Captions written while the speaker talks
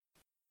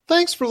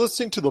Thanks for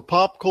listening to the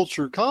Pop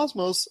Culture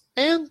Cosmos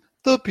and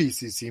the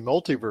PCC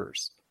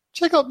Multiverse.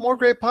 Check out more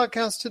great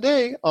podcasts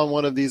today on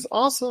one of these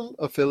awesome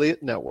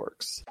affiliate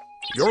networks.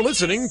 You're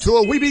listening to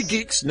a Weeby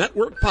Geeks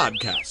Network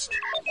podcast.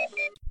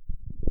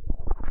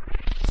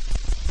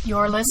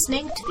 You're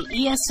listening to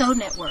the ESO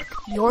Network,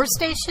 your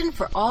station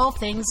for all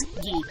things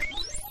geek.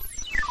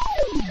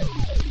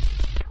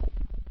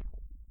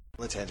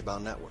 The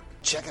Tangibound Network.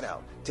 Check it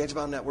out.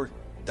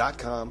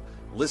 TangiboundNetwork.com.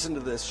 Listen to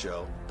this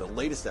show, the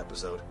latest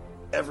episode,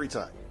 every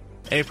time.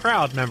 A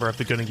proud member of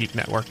the Gonna Geek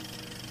Network.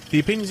 The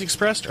opinions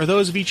expressed are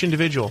those of each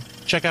individual.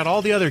 Check out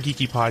all the other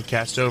geeky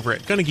podcasts over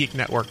at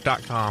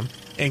GonnaGeekNetwork.com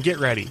and get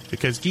ready,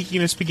 because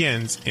geekiness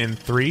begins in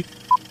 3,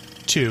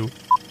 2,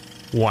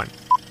 1.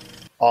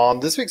 On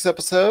this week's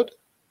episode,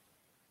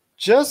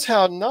 just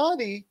how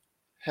naughty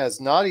has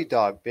Naughty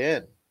Dog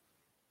been?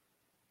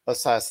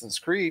 Assassin's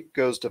Creed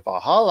goes to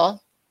Valhalla.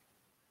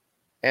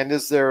 And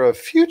is there a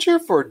future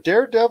for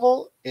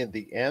Daredevil in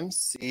the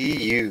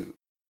MCU?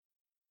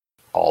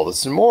 All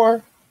this and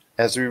more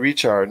as we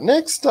reach our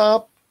next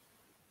stop,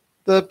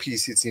 the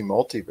PCC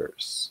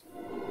Multiverse.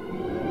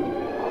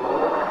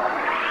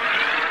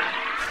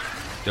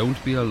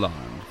 Don't be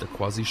alarmed. The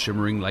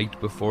quasi-shimmering light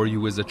before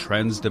you is a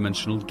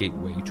trans-dimensional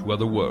gateway to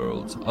other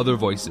worlds, other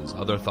voices,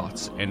 other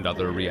thoughts, and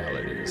other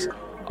realities.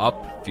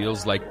 Up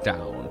feels like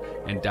down,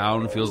 and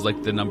down feels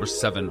like the number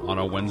 7 on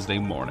a Wednesday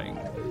morning.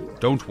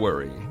 Don't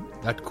worry.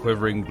 That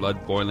quivering,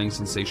 blood-boiling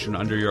sensation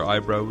under your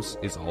eyebrows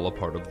is all a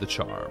part of the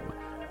charm.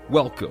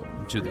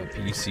 Welcome to the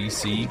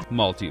PCC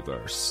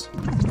Multiverse.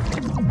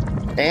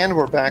 And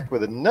we're back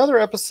with another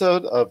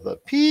episode of the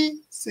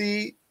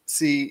PCC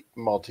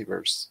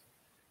Multiverse.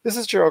 This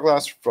is Gerald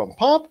Glass from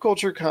Pop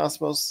Culture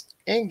Cosmos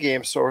and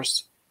Game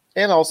Source,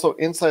 and also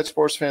Inside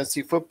Sports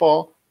Fantasy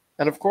Football,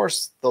 and of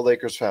course, the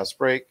Lakers Fast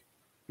Break.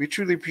 We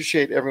truly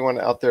appreciate everyone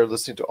out there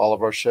listening to all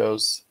of our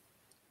shows.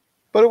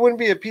 But it wouldn't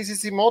be a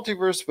PCC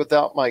Multiverse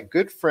without my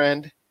good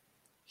friend.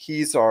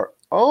 He's our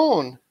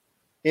own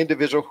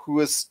individual who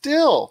is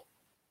still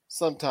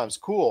sometimes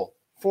cool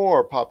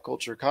for Pop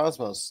Culture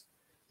Cosmos.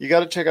 You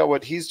got to check out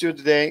what he's doing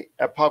today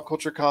at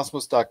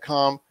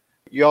popculturecosmos.com.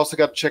 You also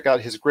got to check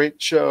out his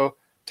great show,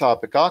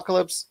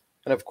 Topicocalypse,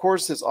 and of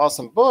course his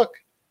awesome book,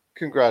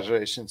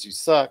 Congratulations, You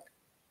Suck.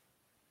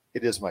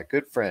 It is my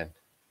good friend.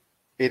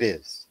 It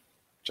is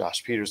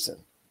Josh Peterson.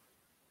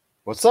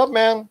 What's up,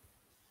 man?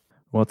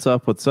 What's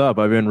up? What's up?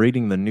 I've been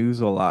reading the news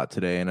a lot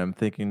today, and I'm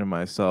thinking to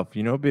myself,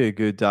 you know, it'd be a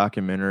good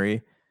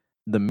documentary,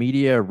 the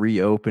media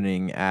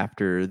reopening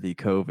after the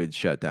COVID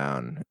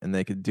shutdown, and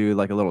they could do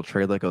like a little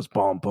trailer that goes,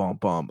 bomb, bomb,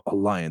 bomb,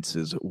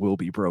 alliances will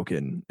be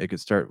broken. It could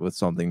start with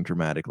something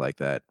dramatic like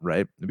that,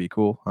 right? It'd be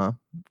cool, huh?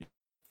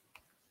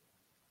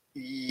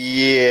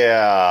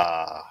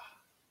 Yeah.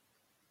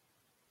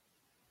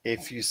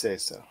 If you say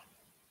so.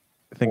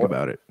 Think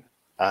about it.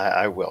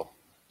 I will.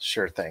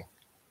 Sure thing.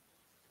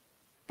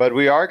 But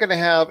we are going to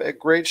have a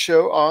great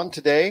show on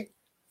today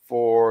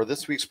for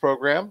this week's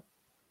program.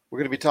 We're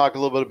going to be talking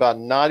a little bit about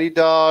Naughty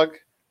Dog,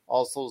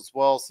 also as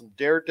well some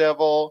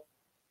Daredevil.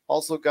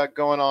 Also got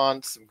going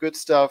on some good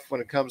stuff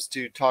when it comes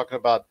to talking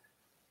about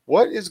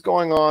what is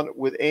going on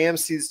with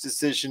AMC's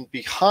decision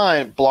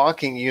behind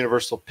blocking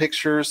Universal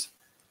Pictures,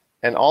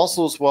 and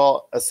also as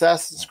well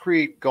Assassin's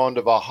Creed going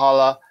to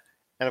Valhalla.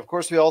 And of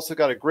course, we also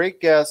got a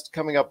great guest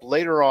coming up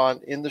later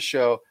on in the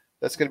show.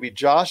 That's going to be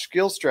Josh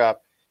Gilstrap.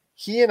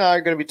 He and I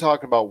are going to be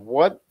talking about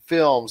what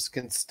films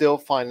can still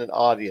find an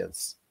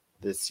audience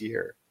this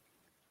year.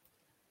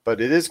 But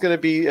it is going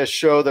to be a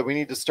show that we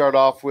need to start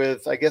off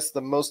with. I guess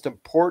the most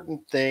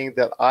important thing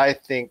that I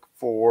think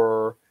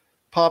for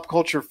pop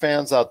culture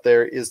fans out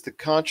there is the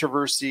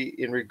controversy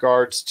in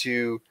regards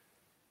to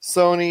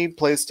Sony,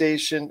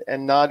 PlayStation,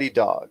 and Naughty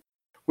Dog,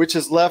 which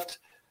has left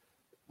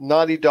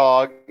Naughty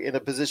Dog in a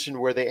position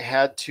where they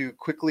had to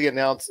quickly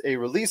announce a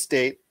release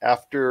date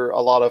after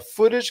a lot of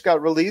footage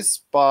got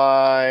released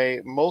by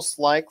most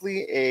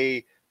likely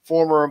a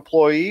former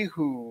employee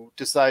who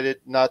decided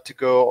not to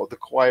go the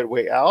quiet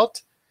way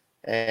out.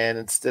 And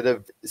instead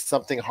of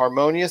something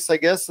harmonious, I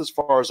guess, as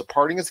far as a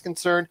parting is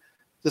concerned,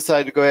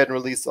 decided to go ahead and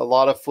release a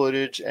lot of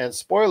footage and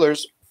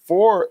spoilers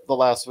for The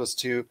Last of Us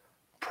 2,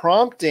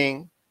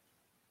 prompting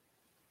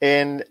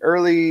an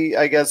early,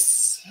 I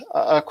guess,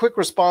 a quick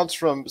response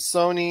from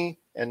Sony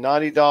and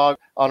Naughty Dog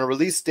on a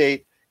release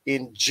date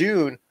in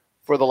June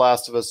for The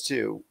Last of Us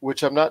 2,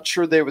 which I'm not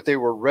sure what they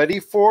were ready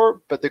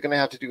for, but they're going to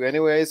have to do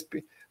anyways.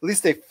 At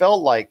least they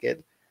felt like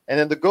it. And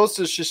then the Ghost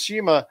of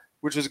Tsushima,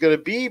 which was going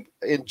to be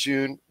in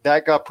June,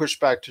 that got pushed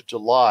back to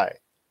July.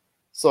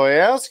 So I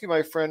ask you,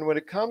 my friend, when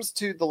it comes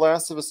to The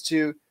Last of Us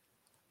 2,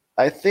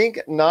 I think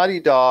Naughty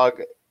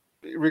Dog,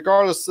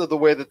 regardless of the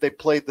way that they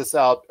played this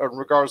out, or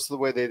regardless of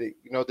the way they,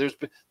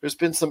 there's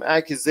been some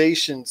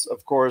accusations,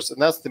 of course,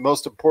 and that's the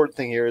most important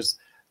thing here is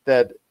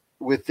that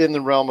within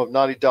the realm of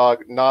Naughty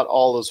Dog, not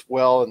all is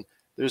well, and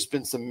there's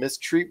been some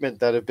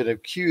mistreatment that have been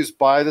accused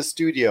by the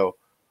studio.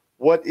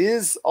 What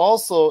is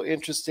also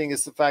interesting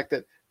is the fact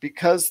that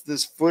because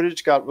this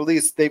footage got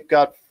released, they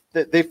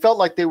felt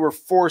like they were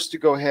forced to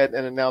go ahead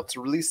and announce a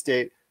release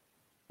date,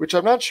 which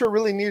I'm not sure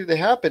really needed to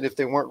happen if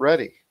they weren't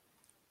ready.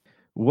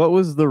 What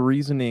was the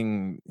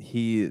reasoning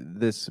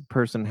this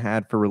person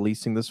had for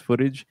releasing this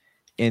footage?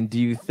 And do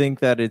you think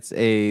that it's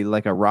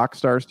like a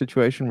Rockstar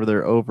situation where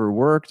they're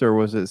overworked, or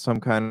was it some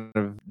kind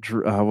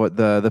of what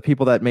the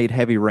people that made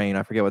Heavy Rain?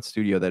 I forget what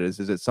studio that is.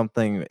 Is it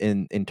something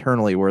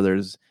internally where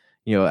there's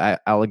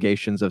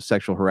allegations of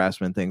sexual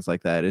harassment, things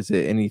like that? Is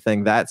it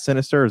anything that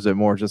sinister, or is it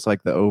more just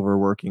like the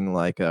overworking,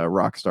 like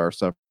Rockstar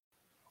stuff?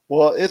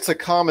 Well, it's a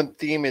common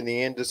theme in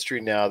the industry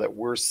now that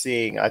we're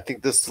seeing. I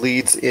think this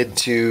leads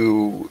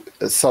into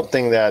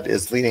something that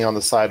is leaning on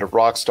the side of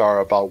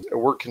Rockstar about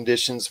work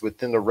conditions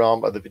within the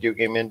realm of the video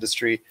game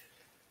industry.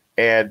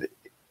 And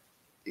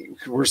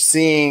we're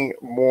seeing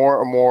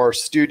more and more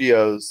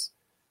studios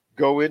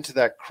go into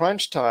that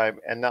crunch time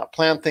and not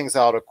plan things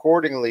out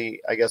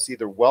accordingly, I guess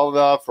either well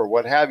enough or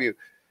what have you.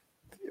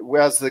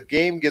 As the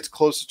game gets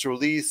closer to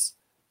release,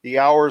 the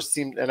hours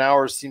seem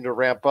to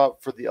ramp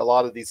up for a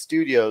lot of these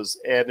studios,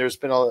 and there's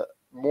been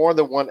more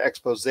than one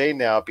expose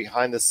now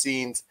behind the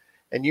scenes.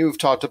 And you've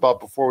talked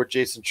about before with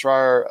Jason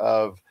Schreier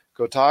of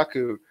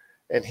Kotaku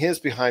and his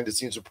behind the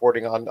scenes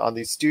reporting on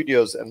these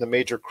studios and the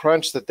major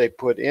crunch that they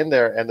put in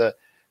there, and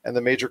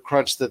the major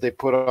crunch that they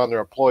put on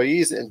their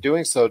employees in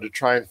doing so to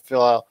try and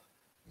fill out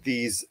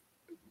these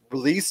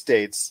release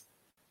dates.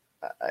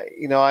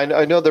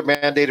 I know they're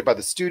mandated by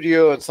the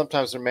studio, and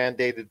sometimes they're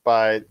mandated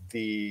by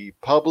the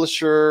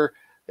publisher.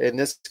 In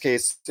this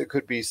case, it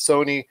could be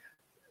Sony,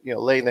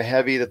 laying the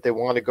heavy that they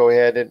want to go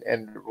ahead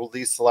and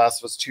release The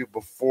Last of Us 2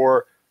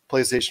 before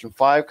PlayStation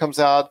 5 comes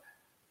out.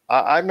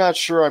 I'm not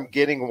sure I'm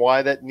getting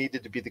why that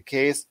needed to be the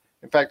case.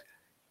 In fact,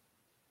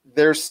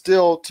 there's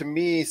still, to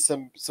me,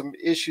 some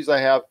issues I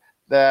have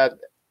that,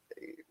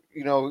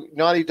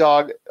 Naughty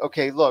Dog,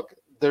 okay, look,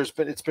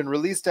 it's been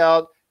released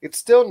out. It's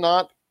still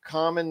not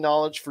common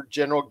knowledge for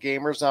general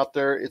gamers out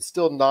there. It's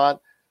still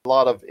not a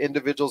lot of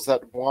individuals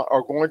that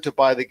are going to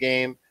buy the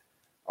game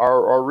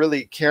are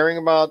really caring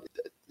about.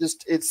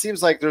 Just it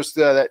seems like there's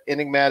that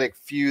enigmatic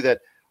few that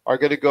are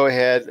going to go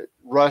ahead,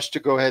 rush to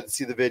go ahead and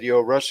see the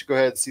video, rush to go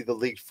ahead and see the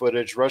leaked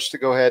footage, rush to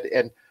go ahead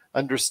and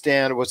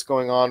understand what's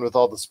going on with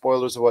all the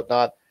spoilers and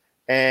whatnot.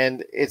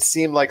 And it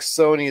seemed like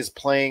Sony is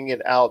playing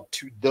it out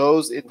to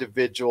those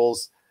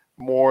individuals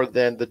more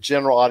than the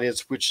general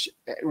audience, which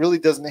really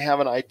doesn't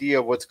have an idea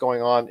of what's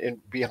going on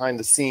behind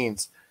the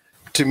scenes.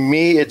 To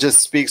me, it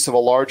just speaks of a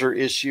larger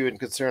issue and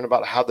concern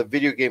about how the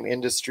video game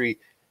industry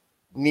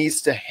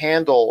needs to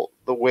handle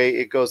the way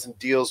it goes and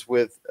deals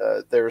with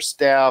their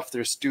staff,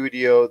 their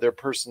studio, their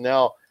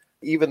personnel.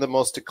 Even the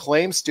most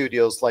acclaimed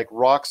studios like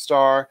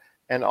Rockstar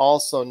and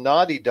also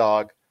Naughty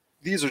Dog,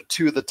 these are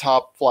two of the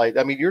top flight.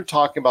 I mean, you're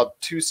talking about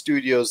two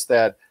studios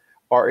that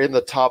are in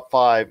the top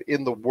 5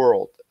 in the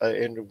world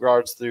in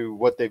regards to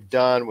what they've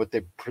done, what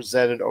they've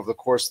presented over the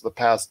course of the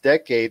past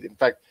decade, in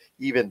fact,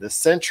 even the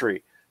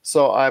century.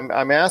 So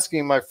I'm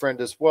asking my friend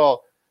as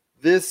well,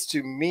 this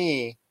to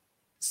me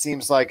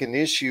seems like an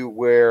issue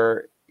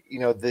where,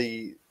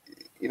 this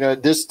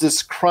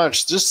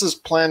crunch, this is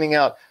planning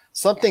out.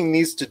 Something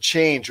needs to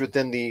change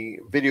within the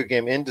video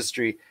game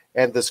industry,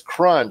 and this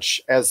crunch,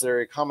 as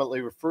they're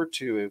commonly referred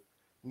to,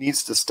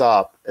 needs to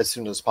stop as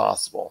soon as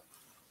possible.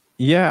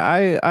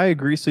 Yeah, I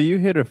agree. So you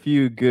hit a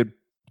few good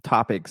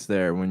topics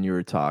there when you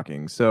were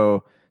talking.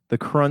 So the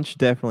crunch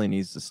definitely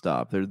needs to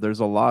stop.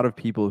 There's a lot of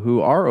people who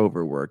are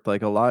overworked.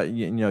 Like a lot,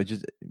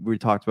 just we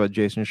talked about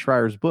Jason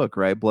Schreier's book,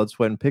 right? Blood,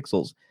 Sweat, and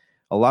Pixels.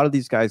 A lot of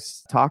these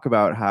guys talk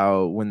about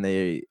how when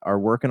they are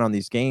working on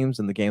these games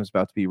and the game's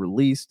about to be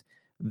released,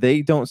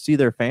 they don't see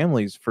their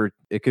families for,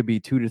 it could be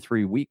 2 to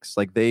 3 weeks.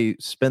 Like they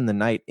spend the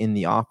night in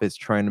the office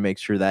trying to make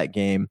sure that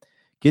game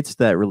gets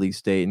that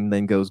release date and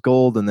then goes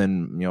gold and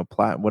then,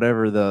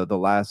 whatever the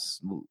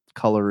last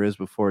color is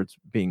before it's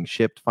being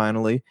shipped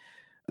finally.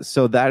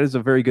 So that is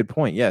a very good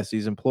point. Yes,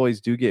 these employees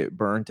do get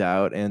burnt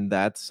out, and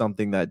that's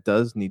something that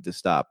does need to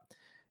stop.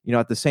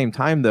 At the same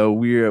time, though,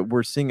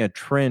 we're seeing a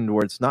trend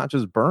where it's not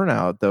just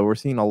burnout, though. We're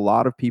seeing a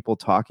lot of people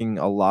talking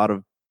a lot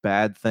of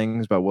bad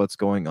things about what's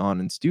going on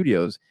in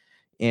studios.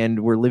 And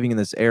we're living in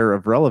this era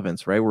of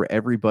relevance, right? Where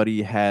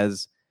everybody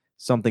has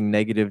something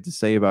negative to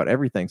say about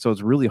everything. So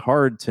it's really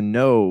hard to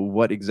know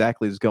what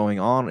exactly is going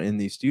on in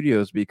these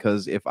studios,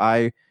 because if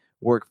I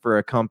work for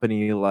a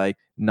company like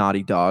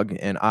Naughty Dog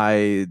and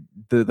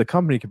the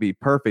company could be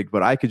perfect,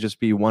 but I could just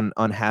be one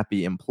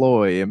unhappy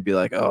employee and be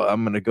like, oh,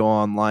 I'm going to go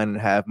online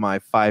and have my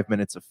 5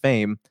 minutes of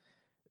fame.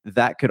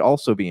 That could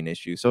also be an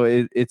issue. So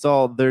it's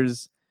all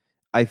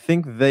I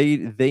think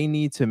they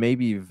need to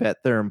maybe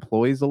vet their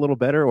employees a little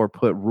better or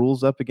put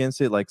rules up against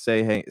it. Like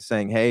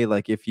saying, hey,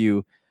 like if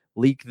you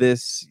leak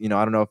this, I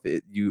don't know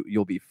if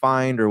you'll be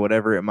fined or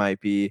whatever it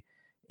might be.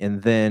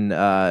 And then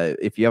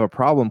if you have a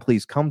problem,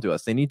 please come to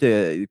us. They need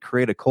to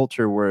create a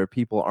culture where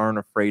people aren't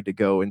afraid to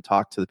go and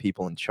talk to the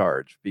people in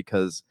charge,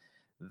 because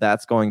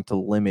that's going to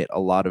limit a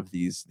lot of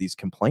these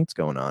complaints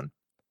going on.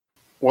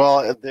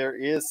 Well, there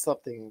is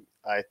something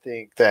I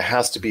think that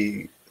has to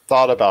be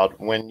thought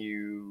about when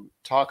you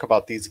talk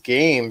about these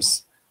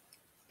games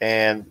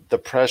and the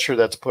pressure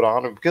that's put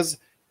on them, because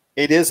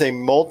It is a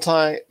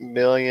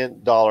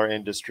multi-million-dollar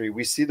industry.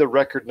 We see the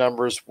record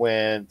numbers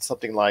when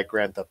something like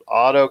Grand Theft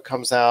Auto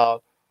comes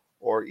out,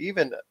 or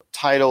even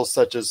titles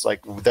such as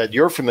like that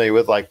you're familiar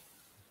with, like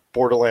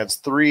Borderlands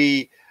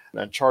 3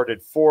 and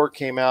Uncharted 4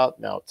 came out.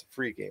 Now it's a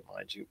free game,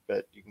 mind you,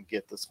 but you can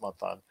get this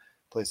month on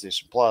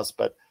PlayStation Plus.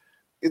 But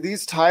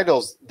these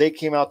titles, they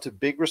came out to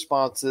big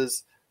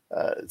responses,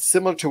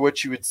 similar to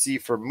what you would see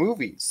for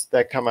movies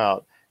that come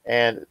out.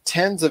 And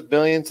tens of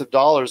millions of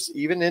dollars,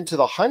 even into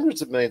the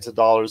hundreds of millions of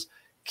dollars,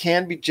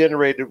 can be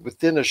generated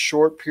within a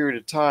short period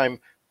of time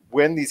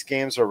when these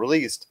games are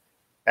released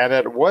and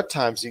at what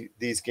times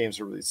these games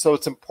are released. So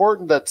it's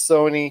important that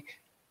Sony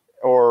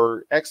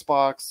or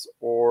Xbox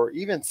or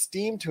even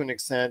Steam, to an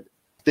extent,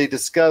 they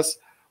discuss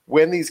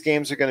when these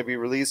games are going to be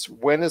released,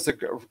 when is a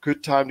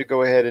good time to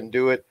go ahead and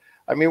do it.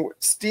 I mean,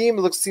 Steam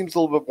seems a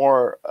little bit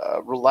more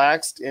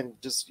relaxed and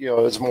just,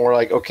 it's more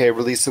like, okay,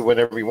 release it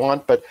whenever you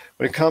want. But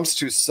when it comes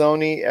to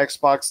Sony,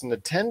 Xbox, and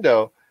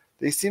Nintendo,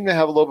 they seem to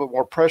have a little bit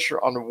more pressure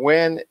on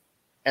when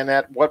and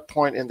at what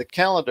point in the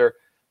calendar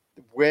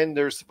when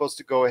they're supposed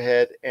to go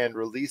ahead and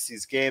release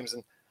these games.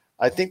 And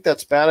I think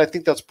that's bad. I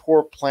think that's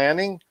poor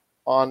planning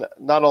on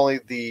not only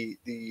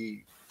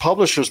the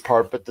publisher's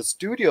part, but the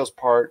studio's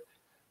part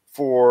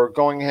for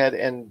going ahead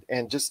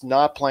and just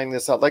not playing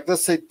this out. Like,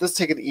 let's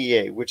take an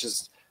EA, which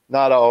is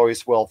not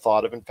always well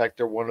thought of. In fact,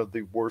 they're one of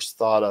the worst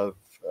thought of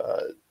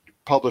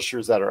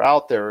publishers that are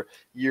out there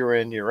year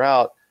in, year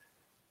out.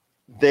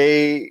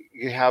 They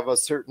have a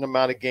certain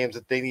amount of games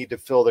that they need to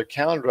fill their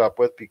calendar up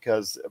with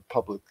because a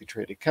publicly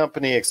traded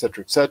company, et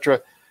cetera, et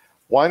cetera.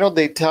 Why don't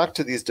they talk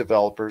to these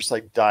developers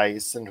like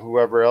DICE and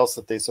whoever else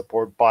that they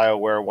support,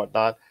 BioWare and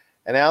whatnot,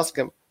 and ask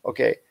them,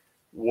 okay,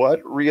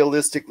 what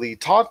realistically,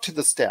 talk to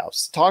the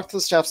staffs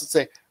and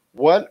say,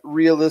 what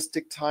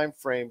realistic time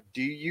frame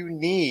do you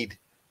need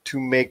to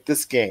make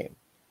this game?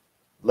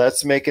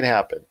 Let's make it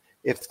happen.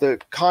 If the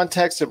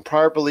context and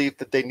prior belief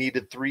that they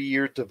needed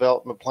 3-year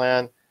development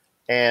plan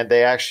and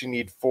they actually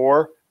need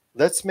 4,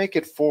 let's make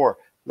it 4.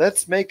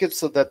 Let's make it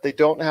so that they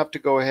don't have to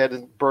go ahead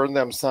and burn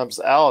themselves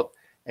out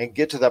and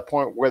get to that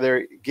point where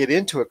they get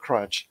into a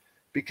crunch,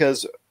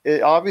 because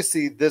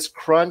obviously this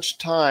crunch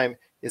time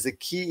is a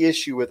key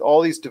issue with all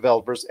these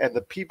developers and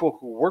the people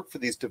who work for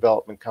these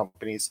development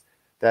companies.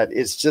 That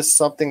is just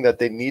something that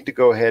they need to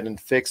go ahead and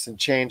fix and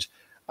change.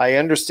 I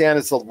understand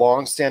it's a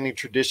long-standing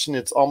tradition.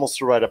 It's almost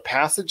a rite of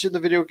passage in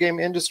the video game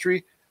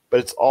industry, but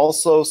it's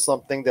also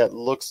something that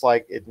looks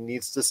like it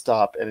needs to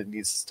stop, and it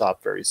needs to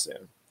stop very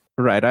soon.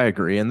 Right, I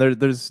agree. And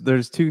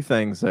there's two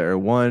things there.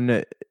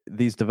 One,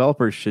 these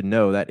developers should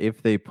know that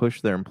if they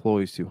push their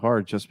employees too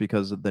hard just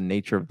because of the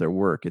nature of their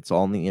work, it's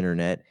all on the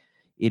internet.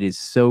 It is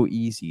so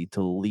easy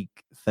to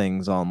leak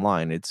things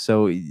online. It's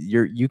so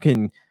you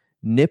can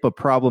nip a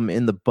problem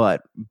in the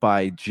butt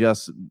by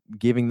just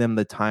giving them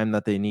the time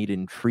that they need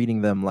and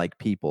treating them like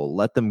people.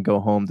 Let them go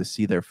home to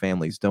see their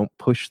families. Don't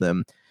push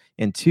them.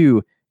 And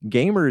two,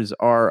 gamers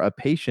are a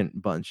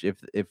patient bunch.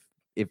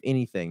 If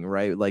anything,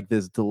 right? Like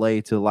this delay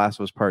to Last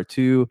of Us Part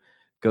 2,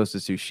 Ghost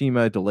of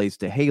Tsushima, delays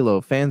to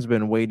Halo. Fans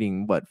been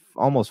waiting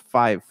almost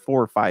 4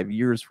 or 5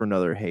 years for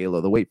another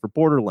Halo. The wait for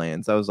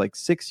Borderlands, that was like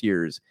 6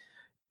 years.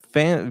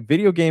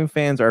 Video game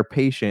fans are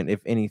patient. If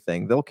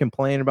anything, they'll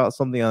complain about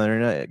something on the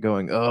internet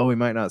going, oh, we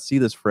might not see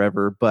this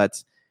forever,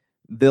 but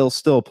they'll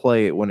still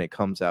play it when it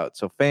comes out.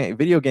 So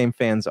video game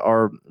fans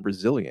are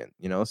resilient,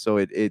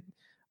 so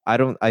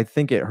I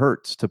think it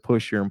hurts to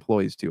push your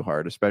employees too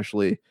hard,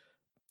 especially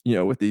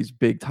with these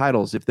big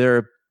titles. If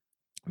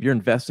you're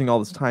investing all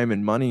this time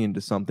and money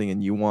into something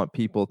and you want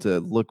people to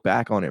look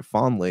back on it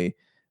fondly,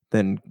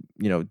 then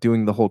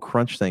doing the whole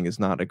crunch thing is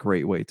not a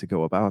great way to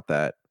go about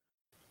that.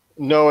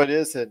 No, it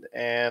isn't.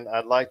 And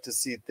I'd like to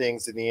see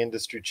things in the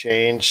industry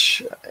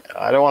change.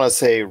 I don't want to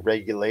say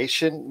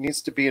regulation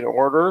needs to be in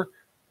order,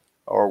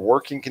 or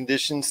working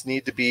conditions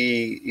need to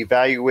be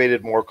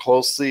evaluated more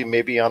closely,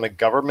 maybe on a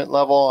government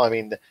level. I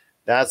mean,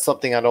 that's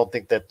something I don't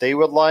think that they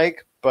would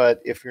like.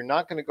 But if you're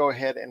not going to go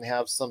ahead and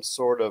have some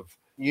sort of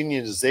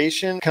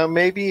unionization come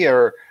maybe,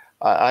 or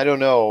I don't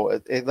know,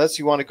 unless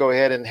you want to go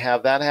ahead and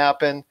have that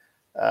happen,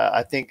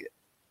 I think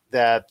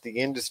that the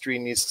industry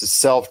needs to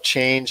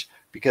self-change,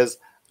 because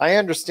I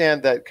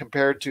understand that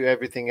compared to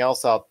everything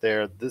else out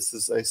there, this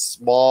is a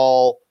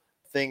small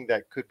thing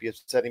that could be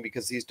upsetting,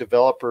 because these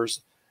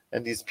developers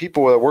and these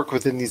people that work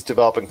within these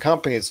developing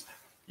companies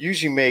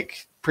usually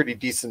make pretty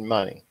decent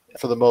money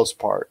for the most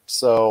part.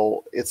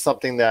 So it's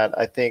something that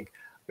I think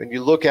when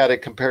you look at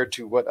it compared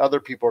to what other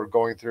people are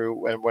going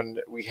through, and when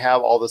we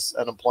have all this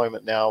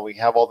unemployment now, we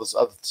have all this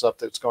other stuff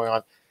that's going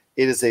on,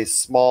 it is a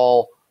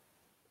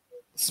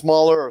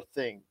smaller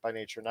thing by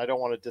nature. And I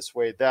don't want to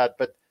dissuade that,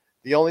 but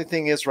the only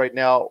thing is right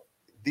now,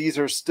 these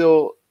are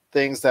still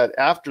things that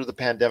after the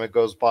pandemic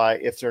goes by,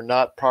 if they're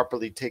not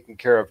properly taken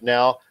care of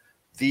now,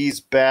 these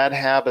bad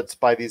habits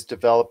by these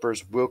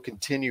developers will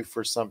continue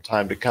for some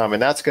time to come.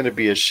 And that's going to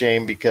be a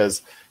shame,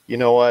 because you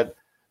know what?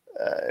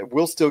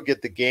 We'll still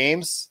get the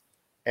games.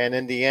 And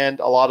in the end,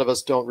 a lot of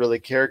us don't really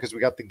care because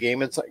we got the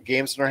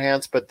games in our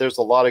hands. But there's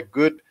a lot of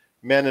good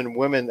men and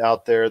women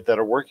out there that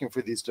are working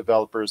for these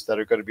developers that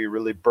are going to be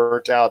really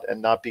burnt out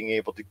and not being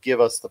able to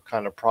give us the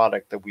kind of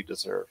product that we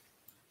deserve.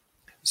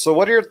 So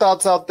what are your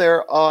thoughts out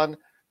there on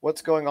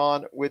what's going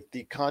on with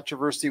the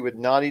controversy with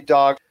Naughty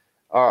Dog?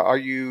 Are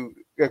you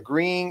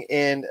agreeing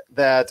in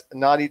that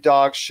Naughty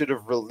Dog should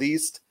have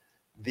released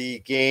the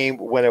game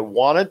when it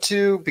wanted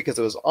to because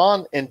it was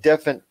on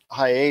indefinite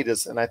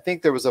hiatus? And I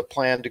think there was a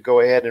plan to go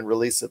ahead and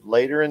release it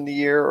later in the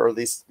year, or at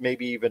least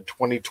maybe even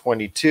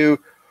 2022.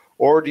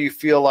 Or do you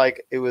feel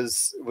like it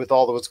was, with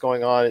all that was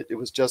going on, it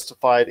was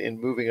justified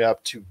in moving it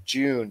up to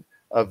June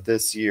of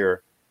this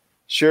year?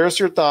 Share us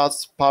your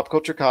thoughts,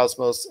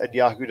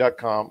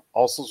 popculturecosmos@yahoo.com.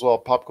 Also as well,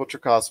 Pop Culture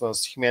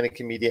Cosmos,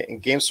 Humanity Media,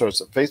 and Game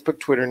Source at Facebook,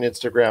 Twitter, and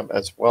Instagram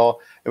as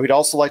well. And we'd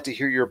also like to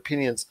hear your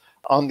opinions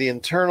on the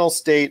internal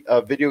state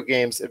of video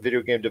games and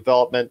video game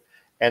development,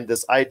 and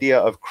this idea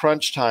of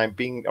crunch time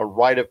being a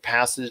rite of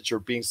passage or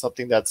being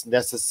something that's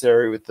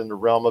necessary within the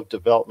realm of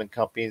development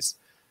companies.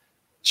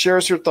 Share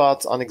us your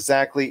thoughts on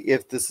exactly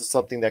if this is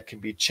something that can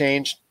be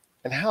changed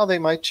and how they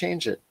might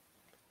change it.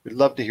 We'd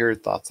love to hear your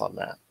thoughts on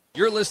that.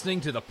 You're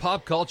listening to the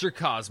Pop Culture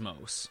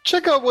Cosmos.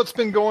 Check out what's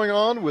been going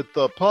on with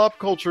the Pop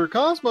Culture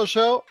Cosmos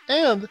Show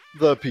and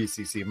the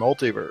PCC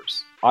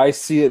Multiverse. I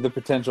see the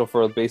potential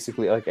for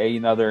basically like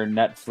another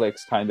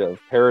Netflix kind of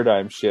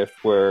paradigm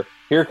shift where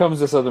here comes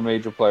this other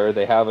major player.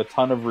 They have a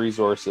ton of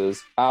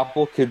resources.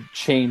 Apple could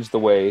change the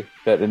way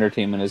that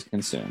entertainment is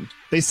consumed.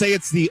 They say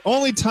it's the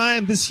only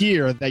time this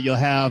year that you'll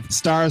have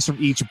stars from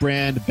each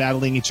brand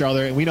battling each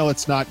other, and we know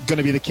it's not going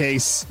to be the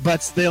case,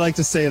 but they like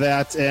to say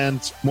that,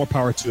 and more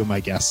power to them,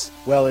 I guess.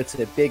 Well, it's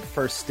a big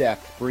first step,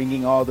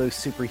 bringing all those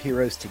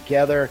superheroes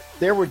together.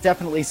 There were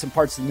definitely some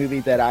parts of the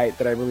movie that I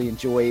really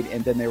enjoyed,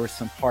 and then there were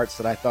some parts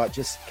that I thought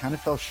just kind of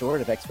fell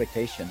short of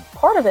expectation.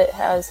 Part of it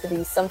has to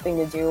be something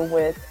to do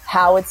with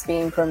how it's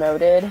being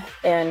promoted,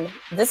 and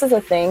this is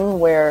a thing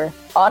where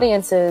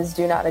audiences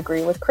do not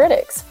agree with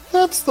critics.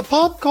 That's the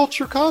Pop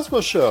Culture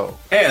Cosmos Show.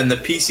 And the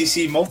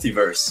PCC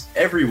Multiverse,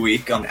 every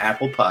week on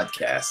Apple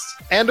Podcasts.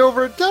 And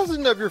over a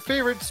dozen of your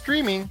favorite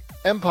streaming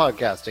and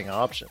podcasting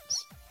options.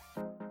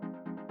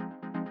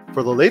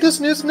 For the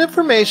latest news and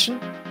information,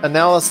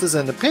 analysis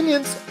and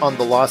opinions on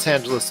the Los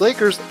Angeles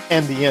Lakers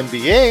and the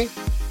NBA,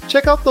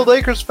 check out the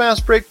Lakers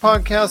Fast Break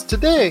podcast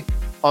today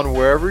on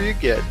wherever you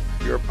get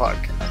your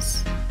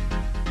podcasts.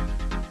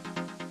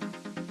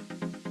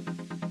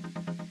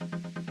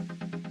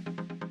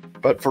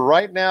 But for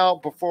right now,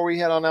 before we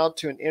head on out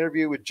to an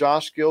interview with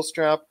Josh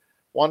Gilstrap,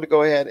 wanted to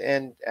go ahead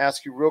and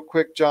ask you real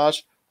quick,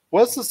 Josh,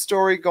 what's the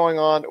story going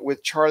on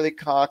with Charlie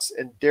Cox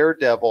and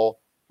Daredevil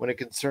when it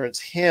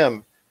concerns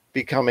him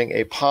becoming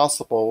a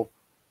possible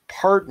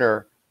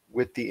partner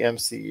with the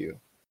MCU?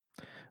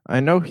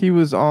 I know he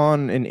was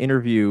on an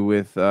interview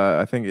with,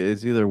 I think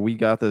it's either We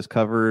Got This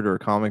Covered or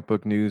Comic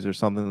Book News or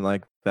something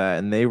like that,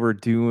 and they were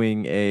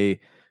doing a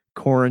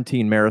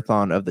quarantine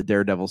marathon of the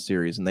Daredevil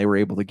series, and they were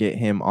able to get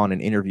him on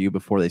an interview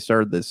before they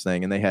started this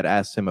thing, and they had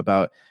asked him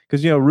about,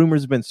 because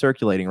rumors have been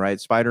circulating, right?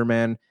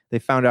 Spider-Man, they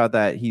found out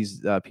that he's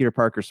Peter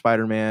Parker's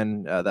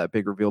Spider-Man, that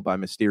big reveal by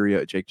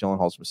Mysterio, Jake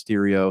Gyllenhaal's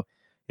Mysterio,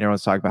 and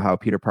everyone's talking about how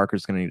Peter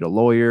Parker's going to need a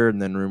lawyer,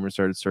 and then rumors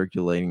started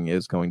circulating it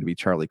was going to be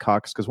Charlie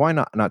Cox, because why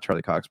not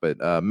Charlie Cox,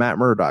 but Matt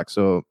Murdock,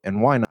 so,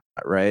 and why not,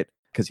 right?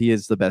 Because he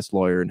is the best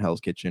lawyer in Hell's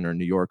Kitchen or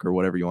New York or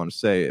whatever you want to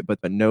say. But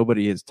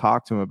nobody has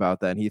talked to him about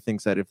that. And he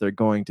thinks that if they're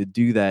going to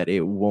do that, it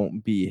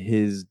won't be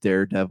his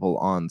Daredevil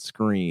on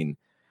screen,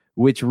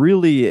 which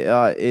really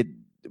it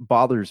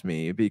bothers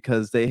me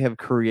because they have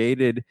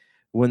created,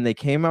 when they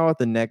came out with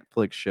the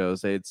Netflix shows,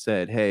 they had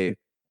said, hey,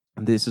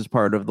 this is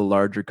part of the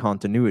larger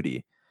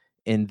continuity.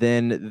 And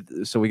then,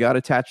 so we got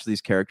attached to these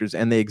characters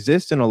and they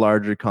exist in a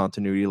larger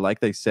continuity,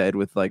 like they said,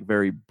 with like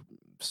very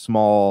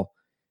small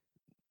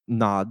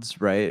nods,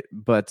 right?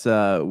 But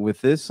with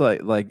this,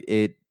 like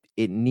it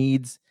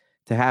needs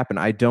to happen.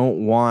 I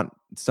don't want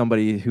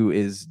somebody who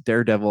is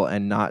Daredevil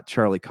and not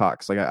Charlie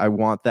Cox. Like I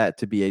want that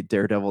to be a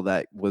Daredevil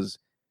that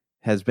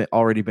has been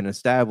already been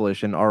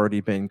established and already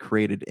been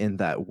created in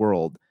that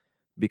world,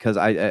 because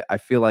I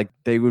feel like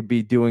they would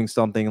be doing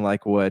something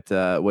like what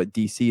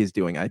DC is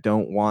doing. I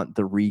don't want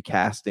the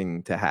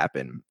recasting to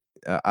happen.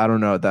 I don't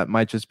know. That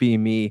might just be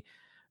me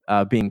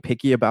being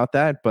picky about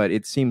that, but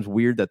it seems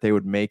weird that they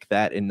would make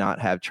that and not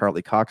have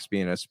Charlie Cox be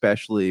in,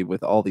 especially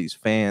with all these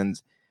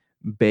fans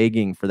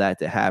begging for that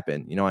to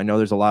happen. I know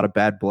there's a lot of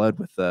bad blood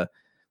with the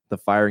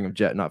firing of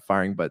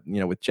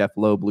with Jeff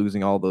Loeb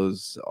losing all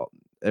those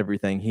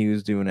everything he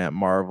was doing at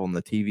Marvel and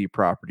the TV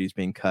properties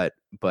being cut.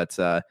 But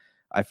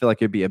I feel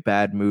like it'd be a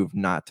bad move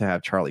not to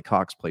have Charlie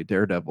Cox play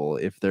Daredevil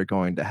if they're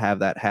going to have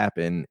that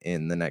happen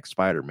in the next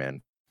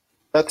Spider-Man.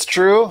 That's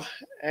true,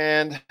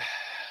 and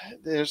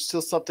there's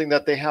still something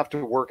that they have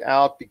to work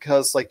out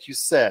because, like you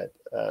said,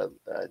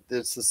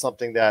 this is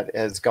something that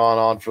has gone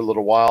on for a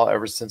little while,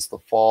 ever since the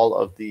fall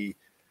of the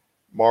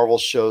Marvel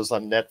shows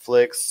on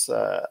Netflix.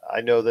 I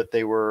know that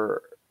they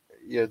were,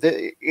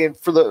 and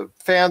for the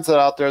fans that are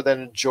out there that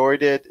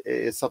enjoyed it,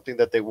 it's something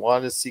that they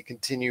want to see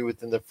continue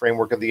within the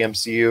framework of the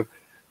MCU.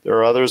 There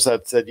are others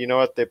that said, you know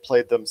what, they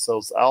played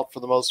themselves out for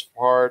the most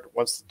part.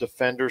 Once the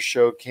Defenders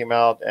show came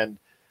out and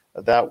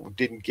that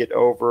didn't get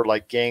over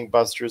like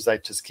gangbusters,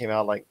 that just came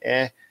out like,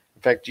 eh.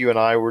 In fact, you and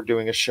I were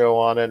doing a show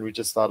on it, and we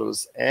just thought it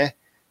was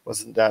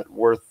wasn't that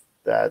worth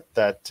that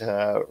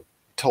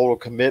total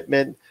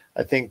commitment.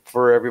 I think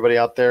for everybody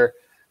out there,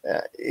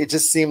 it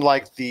just seemed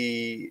like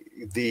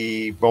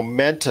the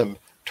momentum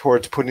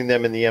towards putting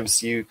them in the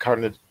MCU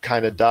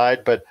kind of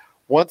died. But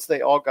once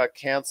they all got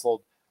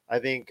canceled, I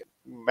think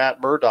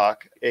Matt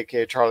Murdock,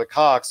 aka Charlie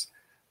Cox,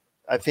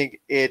 I think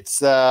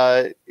it's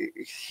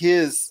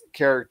his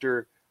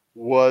character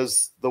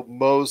was the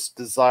most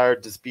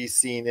desired to be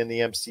seen in the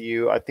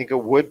MCU. I think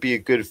it would be a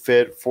good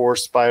fit for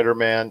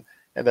Spider-Man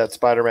and that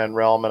Spider-Man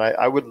realm. And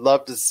I would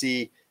love to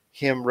see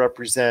him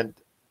represent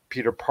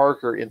Peter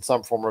Parker in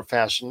some form or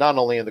fashion, not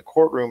only in the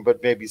courtroom,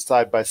 but maybe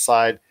side by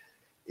side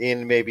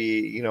in maybe,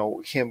 you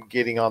know, him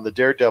getting on the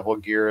Daredevil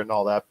gear and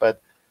all that.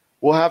 But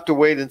we'll have to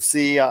wait and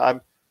see.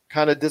 I'm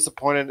kind of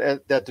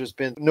disappointed that there's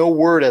been no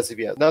word as of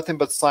yet, nothing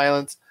but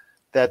silence,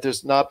 that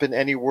there's not been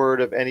any word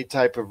of any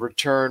type of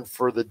return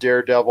for the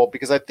Daredevil,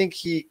 because I think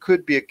he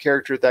could be a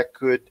character that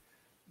could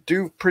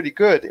do pretty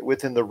good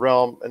within the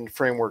realm and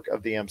framework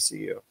of the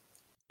MCU.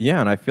 Yeah,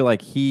 and I feel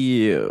like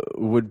he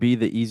would be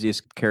the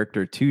easiest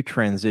character to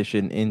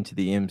transition into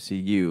the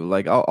MCU.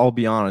 Like, I'll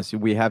be honest,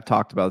 we have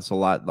talked about this a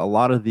lot. A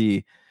lot of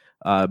the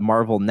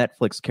Marvel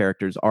Netflix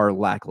characters are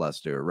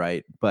lackluster,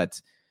 right? But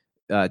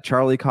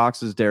Charlie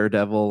Cox's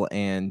Daredevil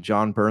and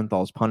John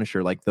Bernthal's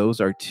Punisher, like,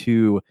 those are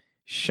two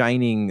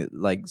shining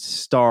like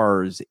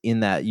stars in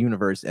that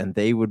universe, and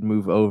they would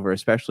move over,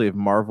 especially if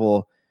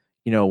Marvel,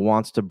 you know,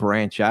 wants to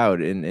branch out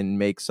and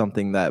make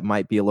something that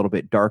might be a little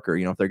bit darker.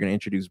 You know, if they're going to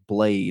introduce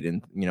Blade,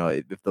 and, you know,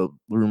 if the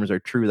rumors are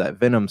true that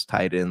Venom's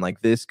tied in,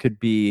 like, this could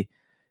be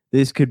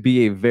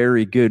a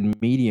very good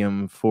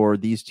medium for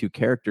these two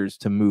characters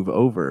to move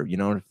over. You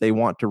know, if they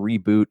want to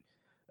reboot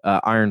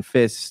Iron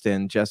Fist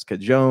and Jessica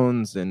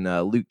Jones and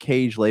Luke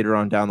Cage later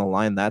on down the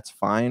line, that's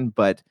fine.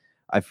 But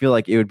I feel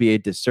like it would be a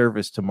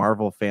disservice to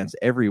Marvel fans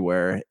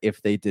everywhere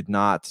if they did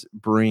not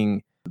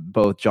bring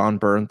both John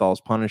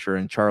Bernthal's Punisher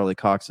and Charlie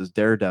Cox's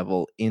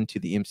Daredevil into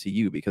the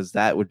MCU, because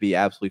that would be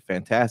absolutely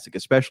fantastic,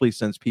 especially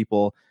since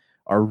people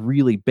are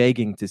really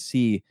begging to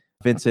see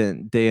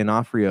Vincent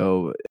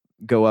D'Onofrio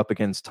go up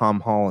against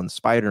Tom Holland's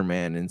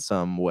Spider-Man in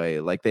some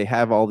way. Like, they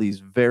have all these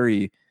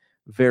very,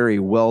 very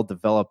well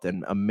developed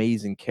and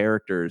amazing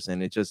characters,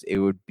 and it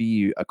would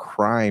be a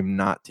crime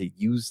not to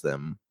use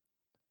them.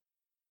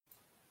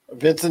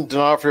 Vincent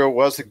D'Onofrio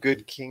was a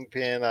good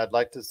Kingpin. I'd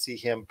like to see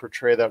him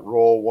portray that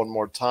role one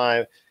more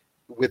time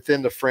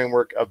within the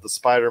framework of the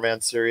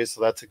Spider-Man series. So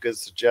that's a good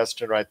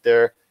suggestion right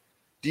there.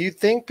 Do you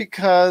think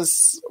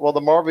because, well, the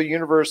Marvel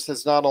Universe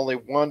has not only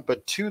one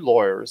but two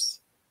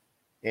lawyers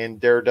in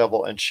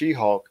Daredevil and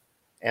She-Hulk,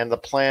 and the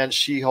planned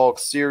She-Hulk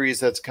series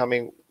that's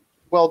coming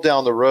well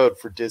down the road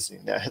for Disney.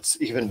 Now, it's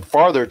even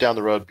farther down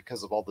the road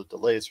because of all the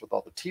delays with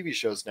all the TV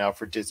shows now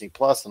for Disney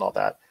Plus and all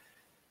that.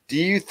 Do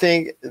you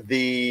think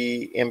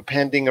the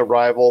impending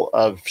arrival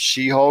of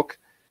She-Hulk,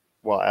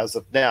 well, as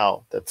of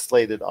now, that's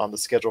slated on the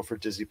schedule for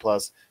Disney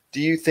Plus, do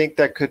you think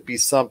that could be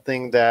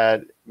something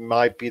that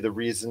might be the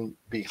reason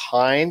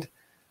behind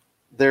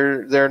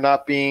there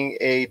not being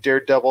a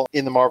Daredevil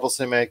in the Marvel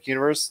Cinematic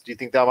Universe? Do you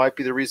think that might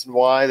be the reason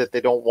why, that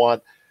they don't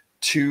want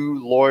two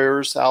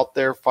lawyers out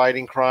there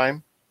fighting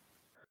crime?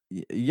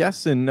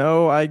 Yes and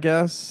no, I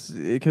guess,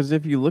 because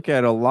if you look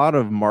at a lot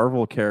of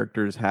Marvel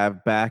characters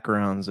have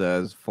backgrounds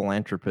as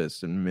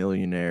philanthropists and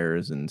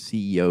millionaires and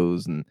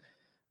CEOs and,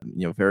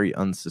 you know, very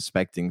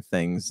unsuspecting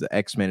things. The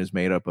X-Men is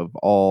made up of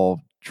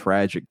all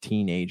tragic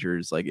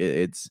teenagers. Like,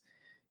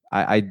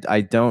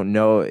 I don't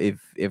know if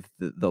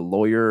the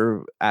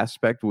lawyer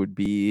aspect would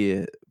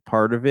be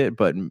part of it,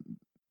 but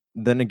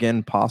then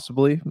again,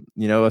 possibly,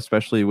 you know,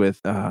 especially with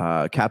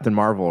Captain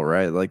Marvel,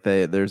 right? Like,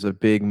 there's a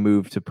big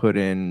move to put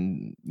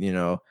in, you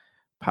know,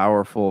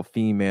 powerful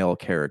female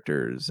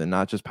characters, and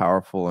not just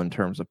powerful in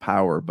terms of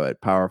power, but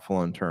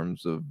powerful in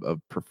terms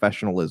of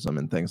professionalism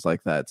and things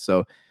like that.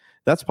 So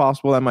that's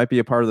possible. That might be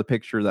a part of the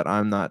picture that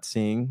I'm not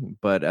seeing,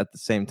 but at the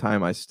same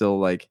time, I still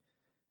like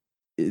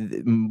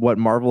what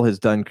Marvel has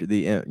done.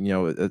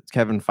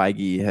 Kevin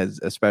Feige has,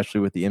 especially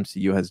with the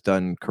MCU, has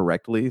done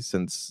correctly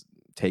since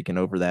taken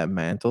over that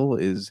mantle,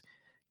 is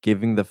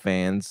giving the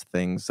fans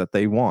things that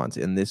they want,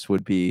 and this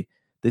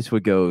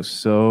would go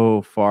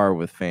so far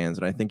with fans,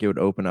 and I think it would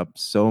open up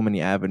so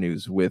many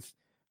avenues with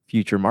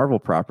future Marvel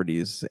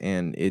properties,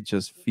 and it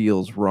just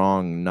feels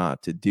wrong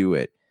not to do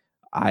it.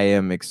 I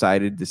am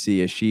excited to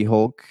see a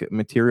She-Hulk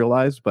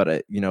materialize, but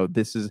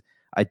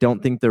I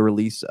don't think the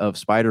release of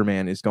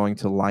Spider-Man is going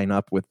to line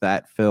up with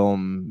that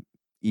film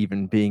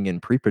even being in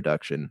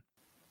pre-production.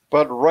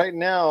 But right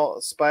now,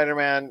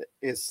 Spider-Man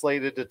is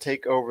slated to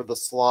take over the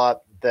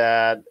slot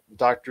that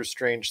Doctor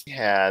Strange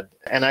had,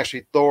 and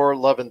actually Thor: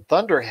 Love and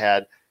Thunder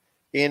had,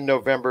 in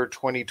November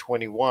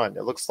 2021.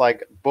 It looks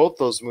like both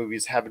those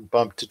movies have been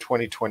bumped to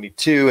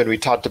 2022, and we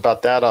talked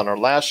about that on our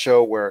last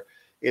show, where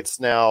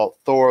it's now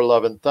Thor: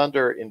 Love and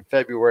Thunder in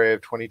February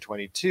of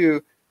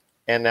 2022,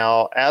 and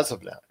as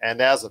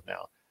of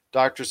now,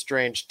 Doctor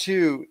Strange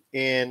 2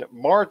 in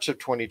March of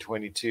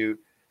 2022.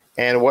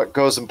 And what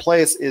goes in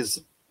place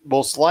is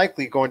most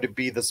likely going to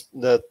be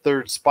the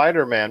third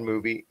Spider-Man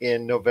movie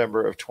in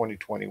November of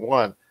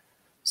 2021.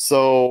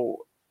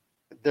 So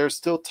there's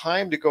still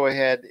time to go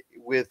ahead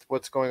with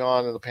what's going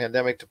on in the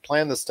pandemic to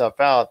plan this stuff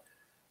out.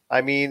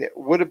 I mean,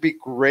 would it be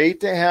great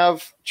to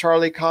have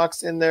Charlie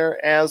Cox in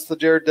there as the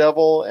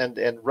Daredevil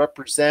and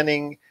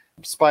representing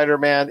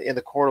Spider-Man in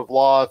the court of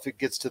law if it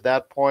gets to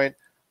that point?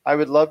 I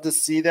would love to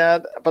see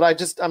that, but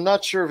I'm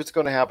not sure if it's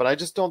going to happen. I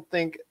just don't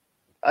think,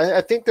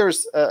 I think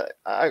there's,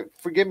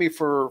 forgive me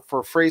for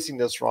phrasing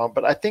this wrong,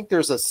 but I think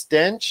there's a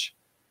stench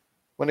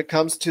when it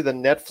comes to the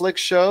Netflix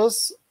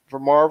shows for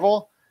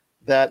Marvel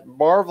that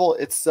Marvel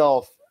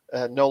itself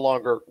no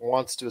longer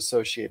wants to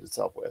associate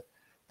itself with.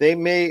 They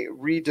may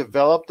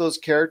redevelop those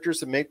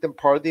characters and make them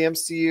part of the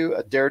MCU,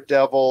 a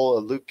Daredevil,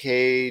 a Luke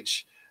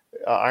Cage,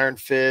 Iron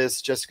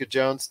Fist, Jessica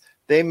Jones.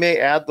 They may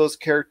add those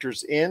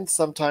characters in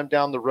sometime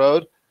down the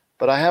road,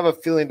 but I have a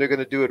feeling they're going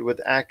to do it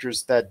with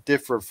actors that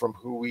differ from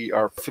who we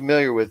are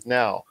familiar with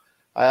now.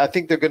 I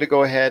think they're going to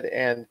go ahead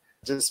and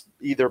just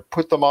either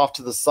put them off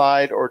to the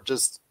side or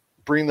just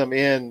bring them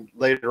in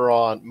later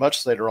on,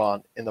 much later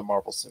on in the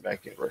Marvel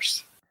Cinematic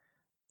Universe.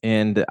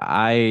 And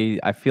I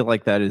feel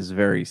like that is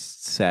very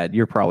sad.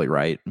 You're probably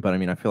right, but I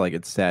mean, I feel like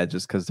it's sad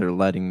just because they're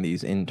letting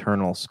these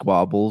internal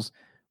squabbles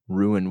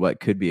ruin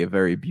what could be a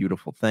very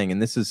beautiful thing. And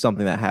this is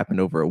something that happened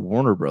over at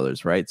Warner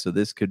Brothers, right? So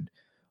this could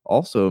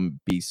also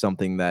be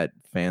something that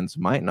fans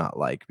might not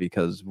like,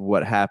 because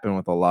what happened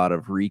with a lot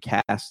of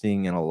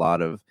recasting and a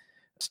lot of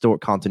story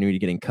continuity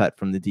getting cut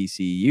from the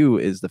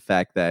DCU is the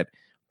fact that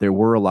there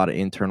were a lot of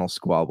internal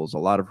squabbles, a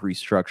lot of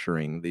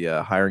restructuring,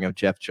 the hiring of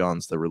Jeff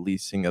Johns, the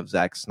releasing of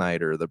Zack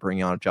Snyder, the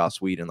bringing on of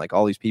Joss Whedon, like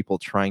all these people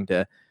trying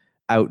to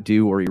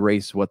outdo or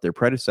erase what their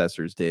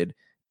predecessors did.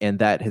 And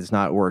that has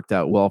not worked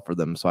out well for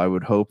them. So I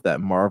would hope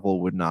that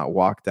Marvel would not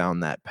walk down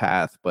that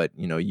path. But,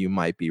 you know, you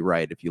might be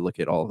right if you look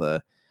at all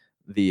the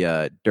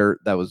dirt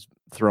that was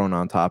thrown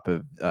on top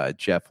of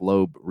Jeff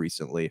Loeb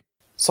recently.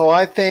 So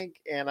I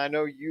think, and I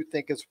know you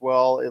think as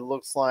well, it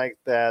looks like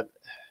that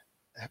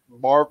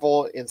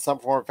Marvel in some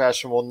form or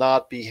fashion will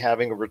not be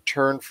having a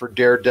return for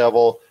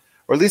Daredevil,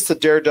 or at least the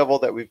Daredevil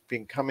that we've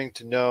been coming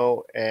to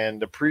know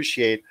and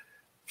appreciate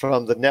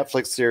from the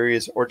Netflix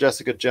series, or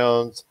Jessica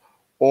Jones,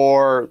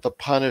 or the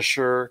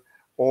Punisher,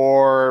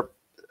 or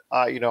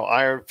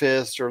Iron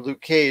Fist, or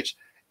Luke Cage.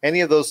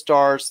 Any of those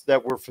stars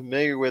that we're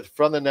familiar with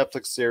from the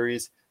Netflix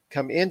series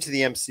come into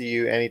the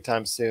MCU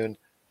anytime soon.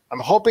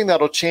 I'm hoping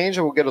that'll change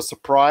and we'll get a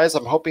surprise.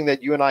 I'm hoping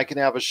that you and I can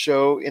have a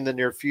show in the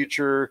near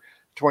future,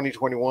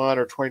 2021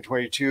 or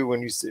 2022,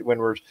 when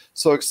we're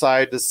so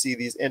excited to see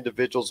these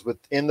individuals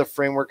within the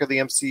framework of the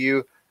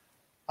MCU.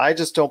 I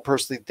just don't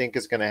personally think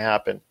it's going to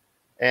happen.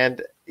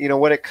 And, you know,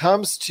 when it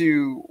comes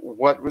to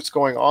what was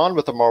going on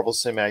with the Marvel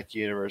Cinematic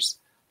Universe,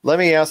 let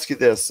me ask you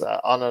this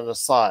on an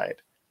aside,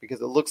 because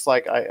it looks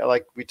like,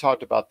 like we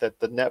talked about, that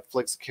the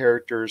Netflix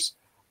characters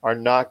are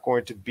not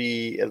going to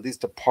be, at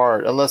least a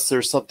part, unless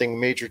there's something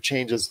major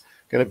changes,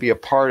 going to be a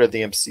part of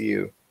the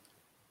MCU.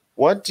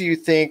 What do you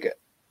think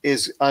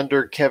is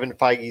under Kevin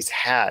Feige's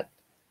hat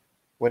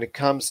when it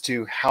comes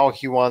to how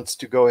he wants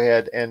to go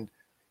ahead and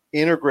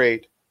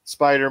integrate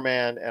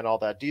Spider-Man and all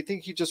that? Do you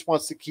think he just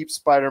wants to keep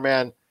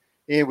Spider-Man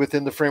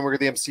within the framework of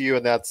the MCU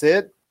and that's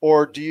it?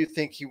 Or do you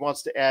think he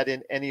wants to add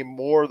in any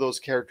more of those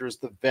characters,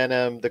 the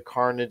Venom, the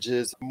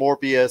Carnages,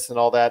 Morbius, and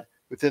all that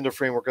within the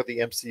framework of the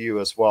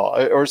MCU as well?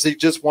 Or is he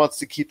just wants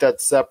to keep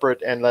that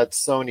separate and let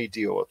Sony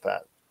deal with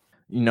that?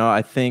 You know,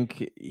 I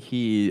think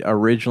he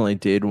originally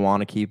did want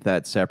to keep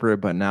that separate,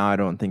 but now I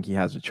don't think he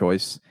has a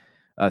choice.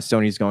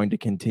 Sony's going to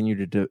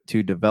continue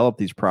to develop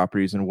these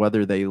properties, and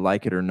whether they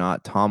like it or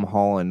not, Tom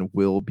Holland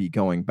will be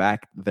going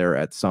back there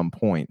at some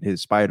point.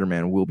 His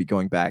Spider-Man will be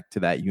going back to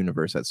that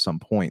universe at some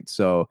point.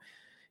 So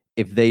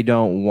if they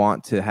don't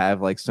want to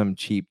have like some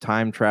cheap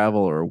time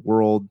travel or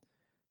world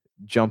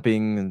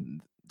jumping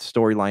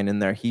storyline in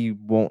there, he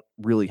won't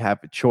really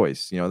have a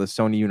choice. You know, the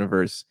Sony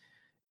universe,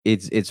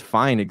 it's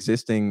fine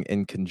existing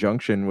in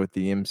conjunction with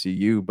the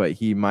MCU, but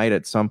he might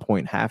at some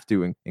point have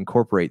to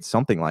incorporate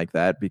something like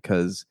that,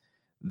 because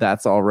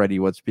that's already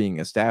what's being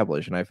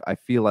established. And I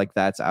feel like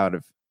that's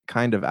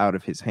kind of out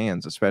of his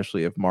hands,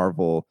 especially if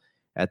Marvel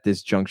at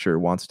this juncture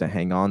wants to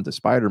hang on to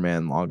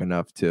Spider-Man long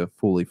enough to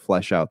fully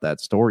flesh out that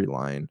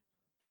storyline.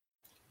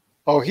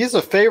 Oh, he's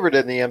a favorite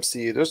in the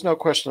MCU. There's no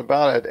question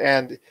about it.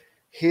 And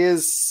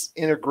his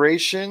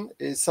integration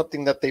is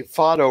something that they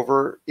fought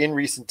over in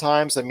recent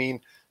times. I mean,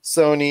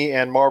 Sony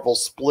and Marvel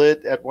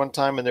split at one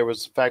time, and there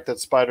was the fact that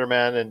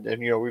Spider-Man, and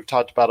you know, we've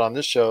talked about on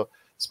this show,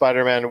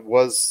 Spider-Man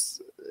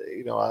was,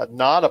 you know,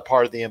 not a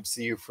part of the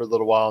MCU for a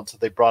little while until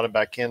they brought him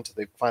back in, until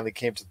they finally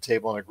came to the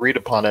table and agreed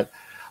upon it.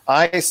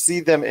 I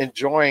see them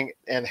enjoying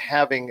and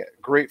having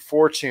great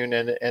fortune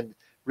and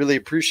really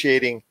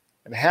appreciating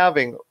and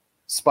having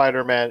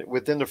Spider-Man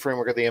within the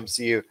framework of the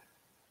MCU.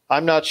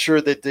 I'm not sure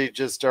that they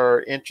just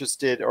are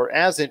interested or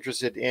as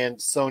interested in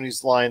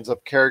Sony's lines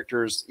of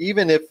characters.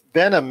 Even if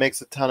Venom makes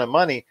a ton of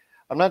money,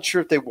 I'm not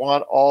sure if they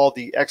want all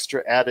the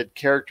extra added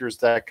characters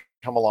that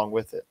come along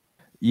with it.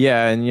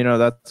 Yeah, and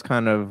that's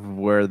kind of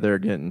where they're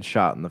getting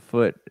shot in the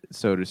foot,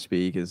 so to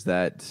speak, is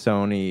that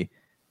Sony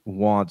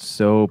wants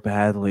so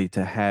badly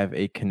to have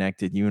a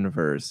connected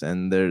universe,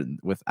 and they're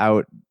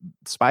without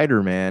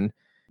Spider-Man,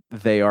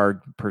 they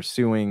are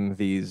pursuing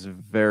these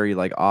very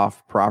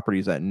off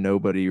properties that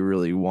nobody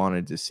really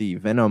wanted to see.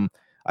 Venom,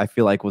 I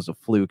feel like, was a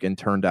fluke and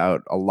turned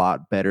out a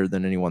lot better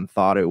than anyone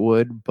thought it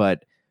would,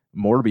 but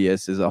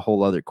Morbius is a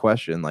whole other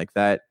question.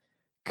 That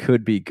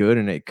could be good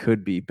and it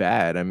could be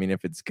bad. I mean,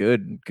 if it's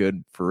good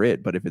for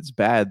it, but if it's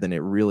bad, then it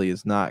really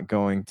is not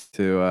going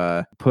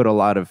to put a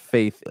lot of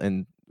faith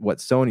in what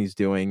Sony's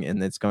doing,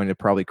 and it's going to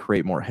probably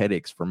create more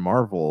headaches for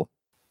Marvel.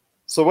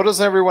 So what does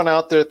everyone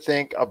out there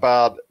think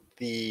about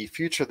the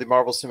future of the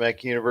Marvel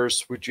Cinematic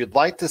Universe? Would you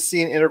like to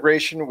see an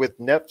integration with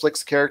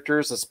Netflix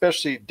characters,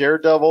 especially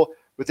Daredevil,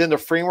 within the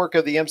framework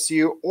of the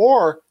MCU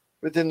or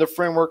within the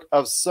framework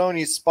of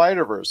Sony's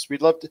Spider-Verse?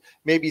 We'd love to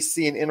maybe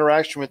see an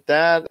interaction with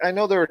that. I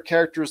know there are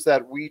characters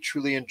that we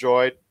truly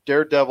enjoyed.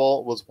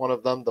 Daredevil was one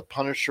of them. The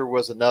Punisher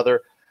was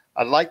another.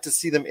 I'd like to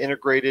see them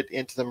integrated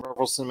into the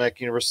Marvel Cinematic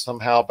Universe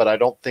somehow, but I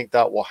don't think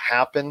that will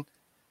happen.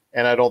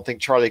 And I don't think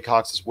Charlie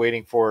Cox is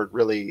waiting for it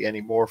really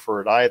anymore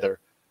for it either.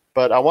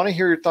 But I want to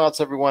hear your thoughts,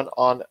 everyone,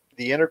 on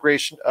the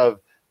integration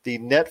of the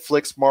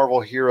Netflix Marvel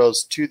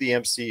heroes to the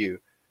MCU.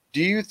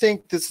 Do you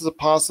think this is a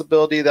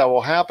possibility that will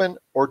happen,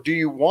 or do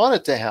you want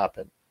it to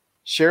happen?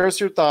 Share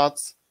us your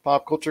thoughts,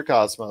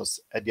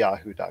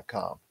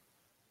 popculturecosmos@yahoo.com.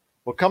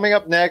 Well, coming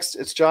up next,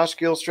 it's Josh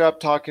Gilstrap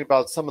talking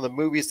about some of the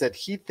movies that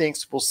he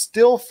thinks will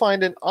still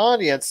find an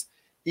audience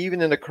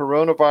even in a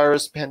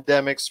coronavirus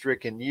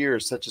pandemic-stricken year,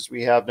 such as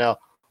we have now,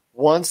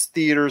 once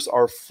theaters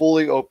are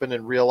fully open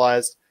and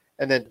realized.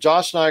 And then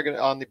Josh and I are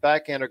on the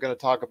back end are going to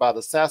talk about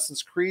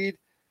Assassin's Creed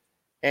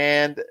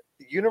and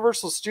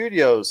Universal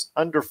Studios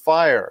under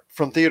fire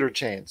from theater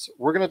chains.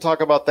 We're going to talk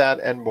about that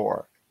and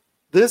more.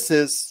 This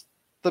is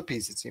the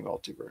PCC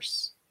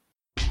Multiverse.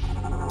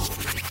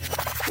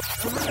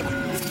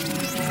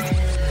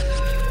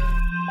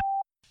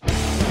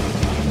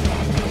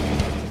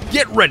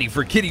 Get ready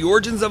for Kitty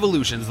Origins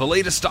Evolutions, the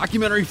latest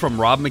documentary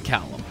from Rob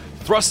McCallum.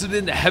 Thrusted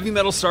into heavy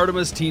metal stardom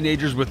as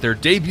teenagers with their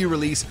debut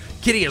release,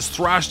 Kitty has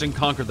thrashed and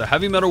conquered the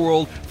heavy metal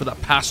world for the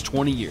past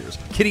 20 years.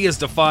 Kitty has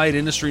defied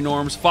industry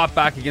norms, fought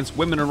back against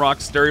women in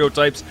rock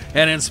stereotypes,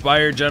 and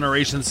inspired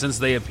generations since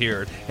they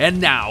appeared.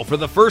 And now, for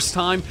the first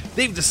time,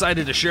 they've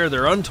decided to share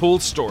their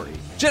untold story.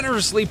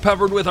 Generously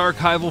peppered with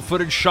archival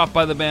footage shot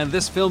by the band,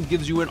 this film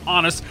gives you an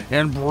honest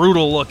and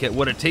brutal look at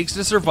what it takes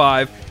to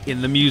survive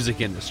in the music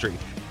industry.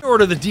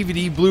 Order the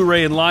DVD,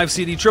 Blu-ray, and live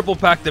CD triple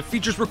pack that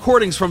features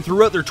recordings from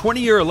throughout their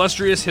 20-year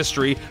illustrious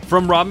history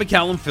from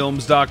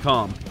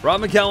RobMcCallumFilms.com.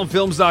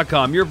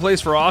 RobMcCallumFilms.com, your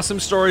place for awesome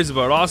stories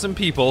about awesome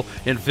people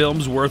and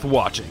films worth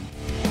watching.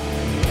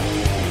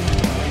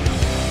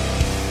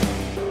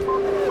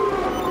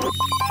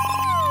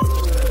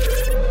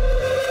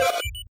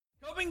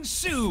 Coming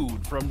soon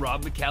from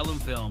Rob McCallum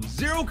Films,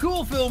 Zero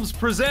Cool Films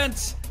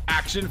presents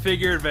Action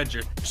Figure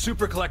Adventure.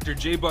 Super collector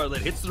Jay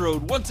Bartlett hits the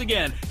road once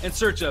again in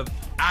search of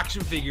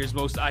action figures'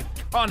 most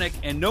iconic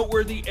and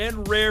noteworthy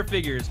and rare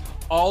figures,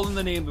 all in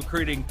the name of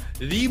creating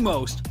the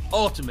most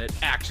ultimate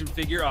action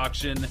figure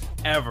auction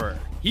ever.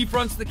 He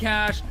fronts the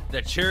cash,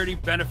 the charity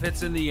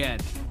benefits in the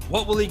end.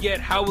 What will he get,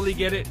 how will he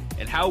get it,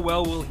 and how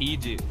well will he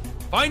do?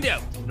 Find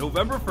out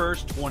November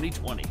 1st,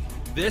 2020.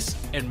 This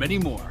and many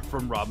more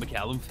from Rob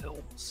McCallum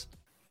Films.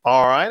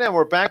 All right, and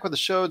we're back with the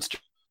show. It's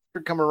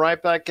coming right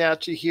back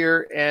at you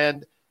here,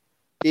 and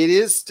it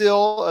is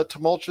still a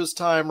tumultuous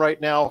time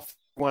right now for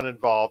everyone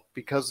involved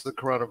because of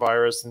the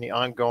coronavirus and the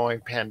ongoing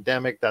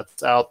pandemic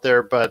that's out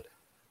there. But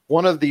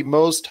one of the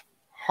most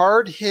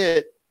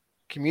hard-hit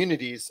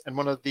communities and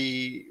one of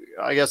the,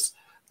 I guess,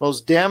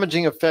 most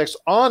damaging effects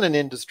on an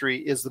industry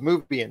is the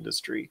movie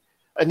industry,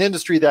 an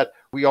industry that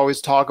we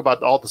always talk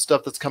about all the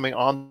stuff that's coming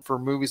on for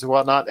movies and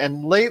whatnot.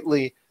 And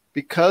lately,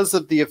 because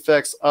of the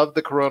effects of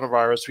the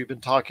coronavirus, we've been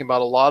talking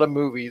about a lot of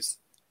movies.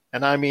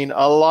 And I mean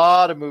a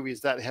lot of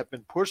movies that have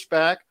been pushed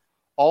back,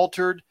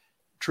 altered,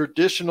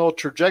 traditional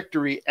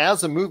trajectory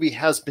as a movie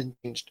has been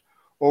changed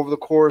over the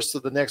course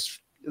of the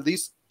next at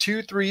least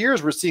 2-3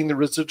 years. We're seeing the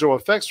residual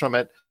effects from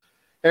it.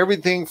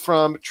 Everything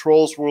from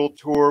Trolls World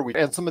Tour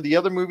and some of the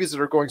other movies that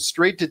are going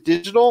straight to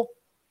digital,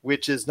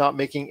 which is not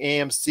making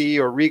AMC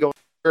or Regal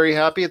very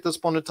happy at this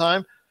point in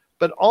time,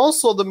 but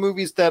also the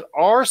movies that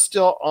are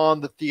still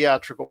on the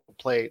theatrical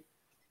plate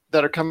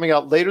that are coming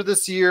out later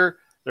this year,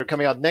 they're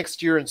coming out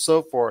next year, and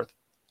so forth.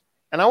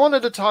 And I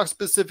wanted to talk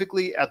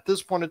specifically at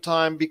this point in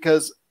time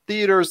because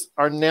theaters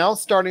are now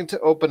starting to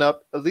open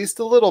up at least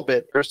a little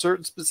bit. There are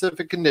certain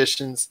specific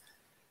conditions,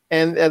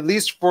 and at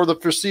least for the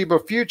foreseeable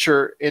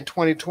future in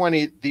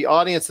 2020, the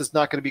audience is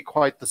not going to be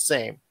quite the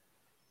same.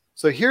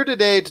 So here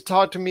today to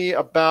talk to me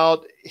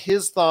about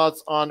his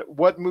thoughts on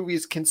what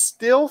movies can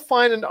still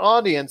find an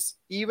audience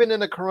even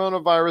in a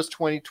coronavirus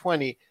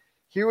 2020.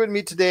 Here with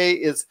me today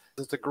is,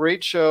 it's a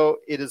great show.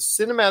 It is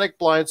Cinematic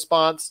Blind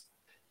Spots.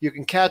 You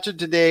can catch it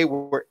today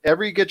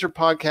wherever you get your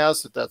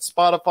podcasts, if that's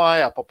Spotify,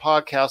 Apple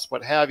Podcasts,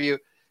 what have you.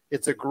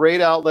 It's a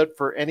great outlet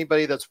for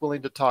anybody that's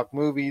willing to talk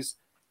movies.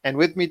 And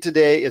with me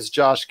today is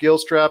Josh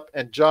Gilstrap.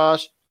 And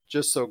Josh,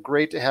 just so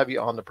great to have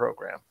you on the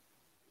program.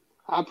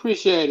 I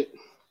appreciate it.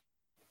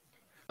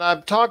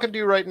 I'm talking to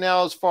you right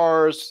now as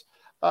far as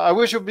I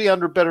wish it would be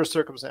under better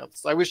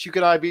circumstances. I wish you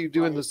could be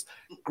doing this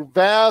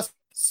vast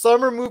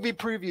summer movie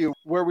preview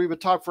where we would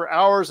talk for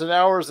hours and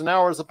hours and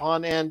hours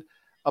upon end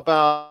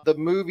about the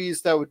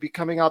movies that would be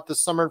coming out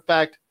this summer. In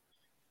fact,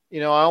 I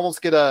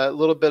almost get a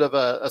little bit of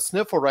a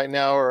sniffle right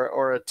now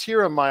or a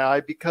tear in my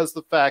eye because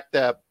of the fact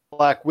that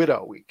Black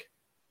Widow week.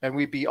 And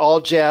we'd be all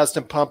jazzed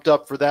and pumped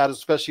up for that,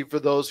 especially for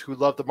those who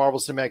love the Marvel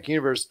Cinematic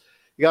Universe.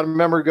 You got to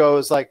remember,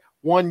 it's like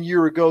 1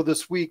 year ago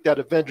this week that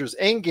Avengers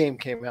Endgame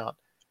came out.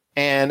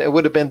 And it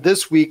would have been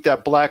this week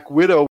that Black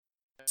Widow,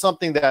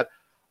 something that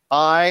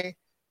I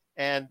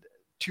and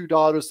two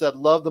daughters that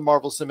love the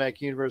Marvel Cinematic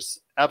Universe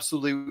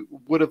absolutely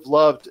would have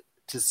loved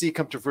to see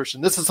come to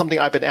fruition. This is something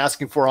I've been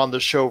asking for on the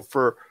show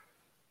for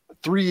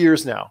 3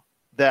 years now,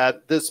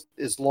 that this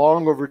is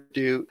long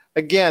overdue.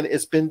 Again,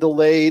 it's been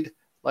delayed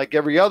like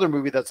every other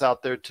movie that's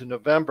out there to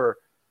November.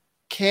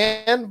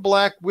 Can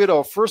Black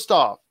Widow, first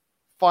off,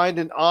 find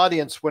an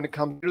audience when it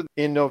comes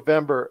in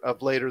November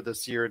of later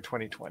this year in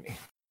 2020?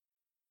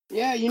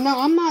 Yeah,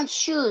 I'm not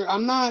sure.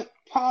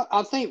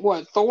 I think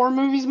Thor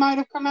movies might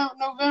have come out in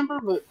November,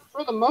 but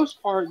for the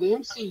most part, the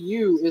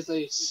MCU is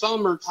a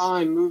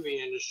summertime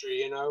movie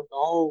industry, the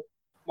whole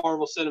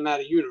Marvel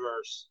Cinematic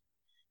Universe.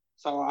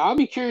 So I'll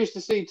be curious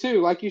to see,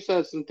 too. Like you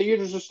said, some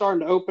theaters are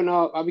starting to open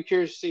up. I'll be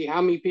curious to see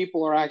how many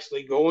people are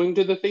actually going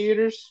to the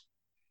theaters.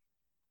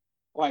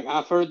 Like,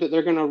 I've heard that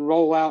they're going to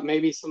roll out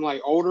maybe some,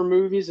 older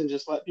movies and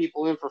just let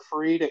people in for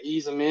free to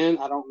ease them in.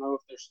 I don't know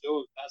if that's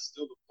still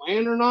the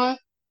plan or not.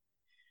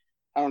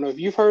 I don't know if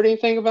you've heard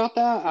anything about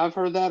that. I've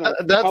heard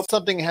that. That's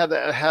something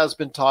that has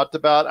been talked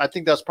about. I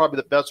think that's probably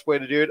the best way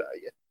to do it.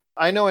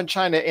 I know in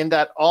China, in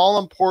that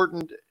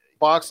all-important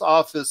box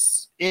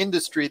office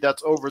industry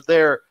that's over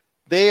there,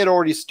 they had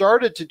already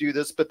started to do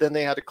this, but then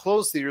they had to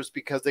close theaters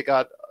because they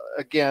got,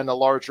 again, a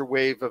larger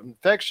wave of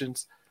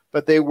infections.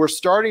 But they were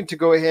starting to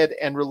go ahead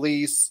and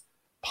release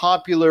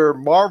popular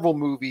Marvel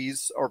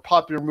movies or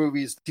popular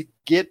movies to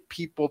get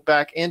people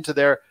back into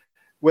there,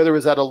 whether it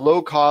was at a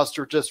low cost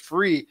or just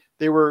free.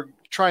 They were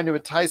trying to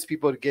entice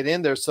people to get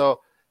in there.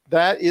 So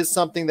that is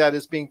something that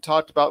is being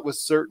talked about with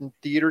certain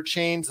theater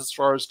chains as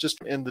far as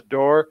just in the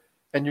door.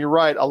 And you're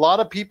right. A lot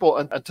of people,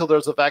 until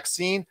there's a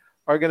vaccine,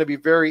 are going to be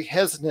very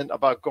hesitant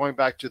about going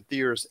back to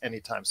theaters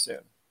anytime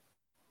soon.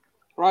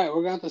 Right.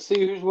 We're going to have to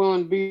see who's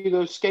willing to be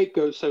those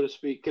scapegoats, so to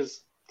speak,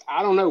 because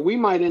I don't know. We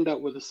might end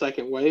up with a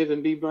second wave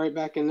and be right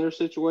back in their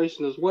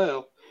situation as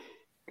well.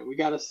 And we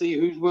got to see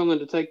who's willing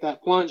to take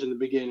that plunge in the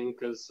beginning,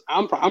 because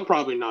I'm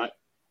probably not.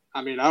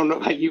 I mean, I don't know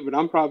about you, but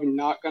I'm probably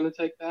not going to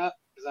take that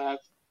because I have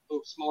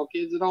little small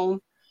kids at home.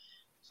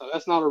 So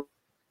that's not a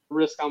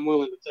risk I'm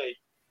willing to take.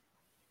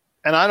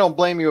 And I don't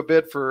blame you a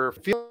bit for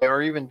feeling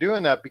or even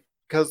doing that,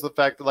 because of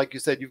the fact that, like you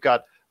said, you've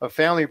got a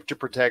family to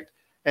protect.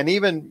 And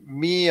even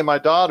me and my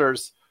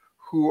daughters,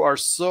 who are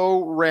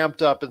so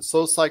ramped up and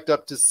so psyched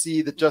up to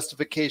see the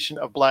justification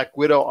of Black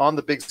Widow on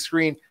the big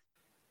screen,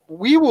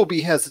 we will be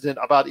hesitant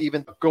about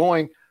even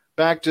going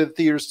back to the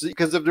theaters,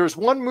 because if there's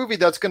one movie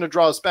that's going to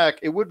draw us back,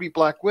 it would be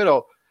Black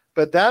Widow.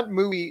 But that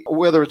movie,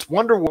 whether it's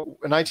Wonder Woman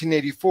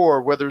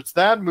 1984, whether it's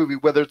that movie,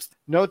 whether it's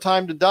No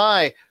Time to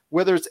Die,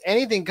 whether it's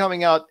anything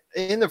coming out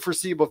in the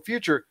foreseeable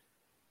future,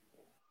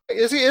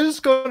 it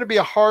is going to be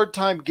a hard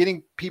time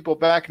getting people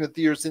back into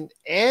theaters in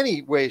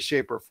any way,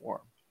 shape, or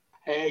form.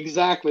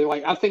 Exactly.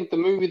 I think the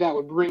movie that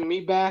would bring me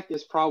back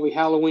is probably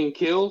Halloween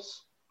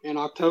Kills in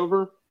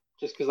October,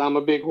 just because I'm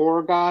a big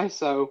horror guy.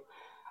 So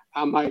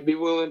I might be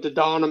willing to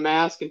don a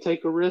mask and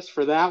take a risk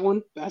for that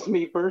one. That's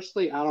me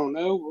personally. I don't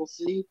know. We'll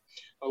see.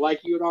 But like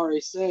you had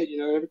already said,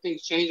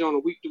 everything's changing on a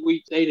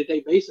week-to-week,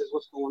 day-to-day basis,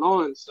 what's going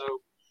on. So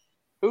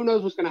who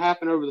knows what's going to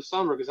happen over the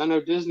summer, because I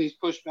know Disney's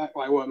pushed back,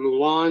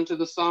 Mulan to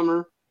the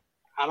summer.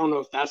 I don't know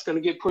if that's going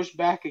to get pushed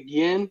back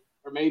again,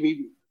 or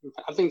maybe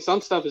I think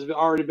some stuff has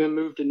already been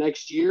moved to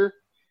next year,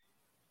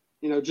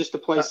 just to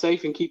play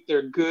safe and keep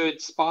their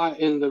good spot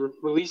in the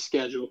release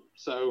schedule.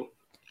 So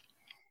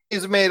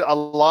he's made a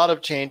lot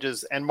of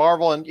changes, and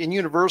Marvel and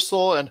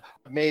Universal and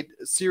made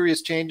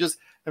serious changes.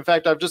 In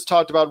fact, I've just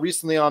talked about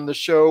recently on the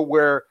show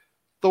where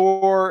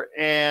Thor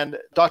and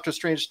Doctor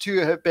Strange 2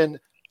 have been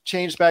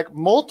changed back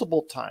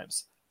multiple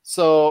times.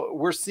 So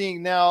we're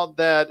seeing now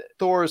that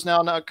Thor is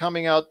now not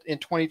coming out in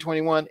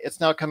 2021. It's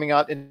now coming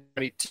out in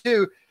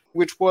 2022,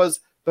 which was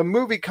the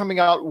movie coming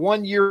out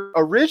 1 year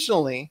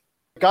originally,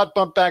 got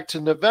bumped back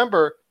to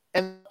November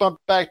and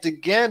bumped back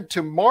again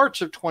to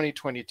March of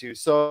 2022.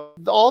 So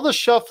all the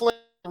shuffling,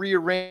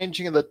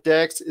 rearranging of the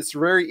decks is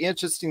very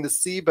interesting to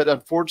see, but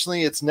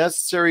unfortunately it's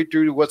necessary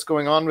due to what's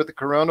going on with the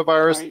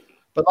coronavirus. Right.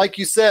 But like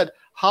you said,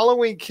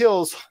 Halloween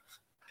Kills,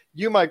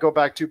 you might go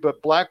back to,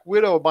 but Black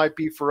Widow might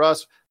be for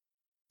us.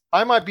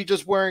 I might be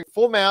just wearing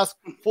full mask,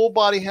 full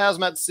body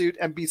hazmat suit,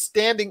 and be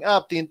standing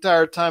up the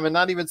entire time and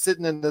not even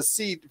sitting in the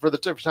seat for the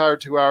entire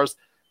 2 hours.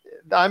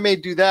 I may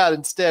do that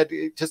instead,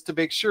 just to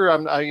make sure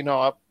I'm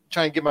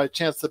trying to give my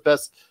chance the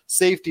best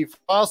safety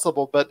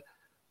possible. But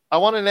I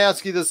wanted to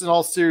ask you this in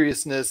all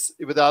seriousness,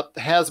 without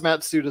the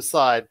hazmat suit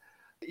aside.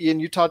 Ian,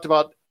 you talked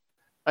about,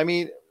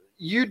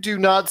 you do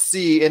not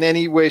see in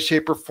any way,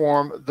 shape, or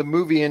form the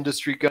movie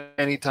industry going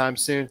anytime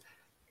soon.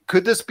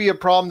 Could this be a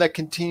problem that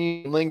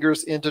continues and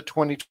lingers into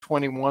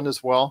 2021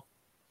 as well?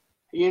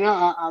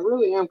 I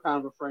really am kind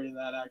of afraid of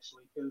that,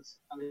 actually, because,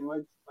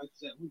 like I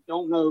said, we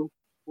don't know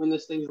when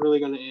this thing's really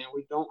going to end.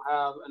 We don't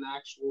have an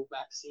actual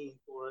vaccine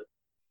for it.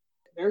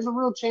 There's a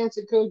real chance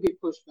it could get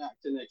pushed back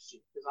to next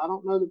year, because I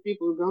don't know that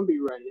people are going to be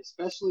ready,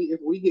 especially if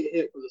we get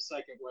hit with a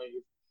second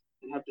wave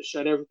and have to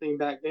shut everything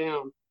back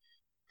down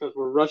because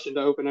we're rushing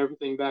to open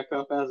everything back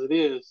up as it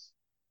is.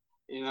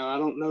 I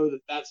don't know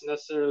that that's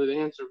necessarily the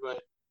answer,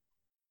 but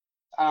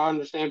I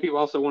understand people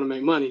also want to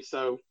make money,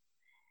 so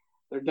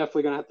they're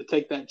definitely going to have to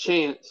take that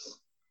chance.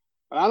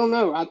 But I don't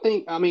know.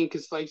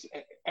 Because like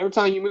every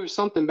time you move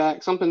something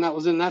back, something that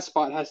was in that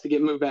spot has to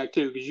get moved back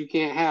too, because you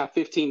can't have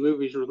 15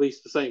 movies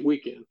released the same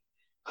weekend.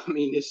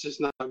 It's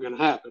just not going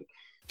to happen.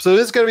 So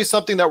this is going to be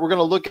something that we're going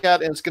to look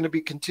at, and it's going to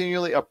be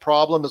continually a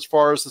problem as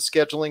far as the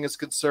scheduling is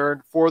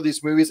concerned for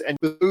these movies, and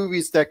the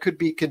movies that could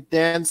be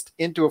condensed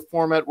into a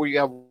format where you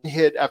have one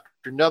hit after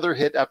another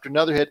hit after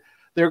another hit.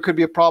 There could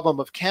be a problem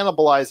of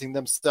cannibalizing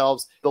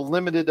themselves. The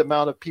limited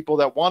amount of people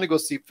that want to go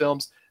see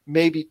films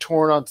may be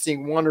torn on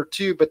seeing one or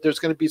two, but there's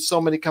going to be so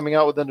many coming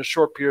out within a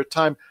short period of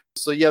time.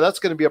 So yeah, that's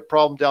going to be a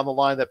problem down the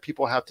line that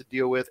people have to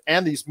deal with,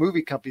 and these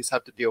movie companies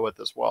have to deal with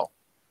as well.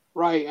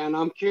 Right, and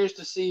I'm curious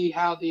to see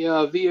how the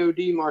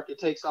VOD market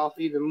takes off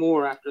even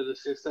more after the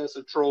success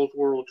of Trolls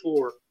World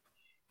Tour.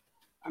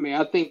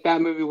 I think that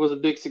movie was a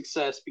big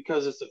success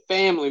because it's a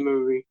family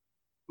movie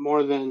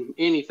more than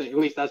anything. At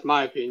least that's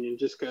my opinion,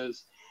 just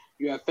because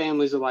you have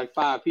families of like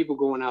 5 people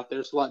going out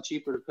there. It's a lot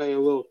cheaper to pay a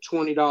little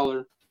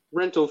 $20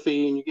 rental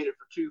fee and you get it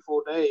for 2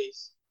 full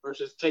days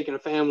versus taking a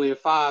family of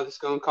 5. It's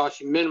going to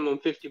cost you minimum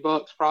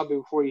 $50 probably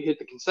before you hit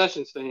the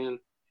concession stand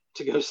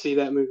to go see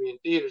that movie in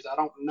theaters. I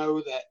don't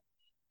know that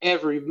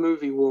every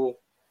movie will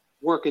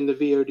work in the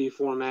VOD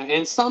format,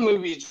 and some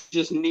movies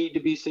just need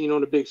to be seen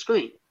on a big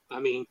screen.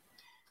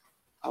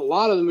 A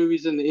lot of the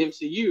movies in the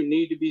MCU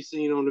need to be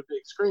seen on the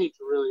big screen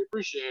to really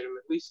appreciate them,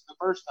 at least the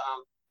first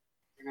time.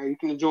 You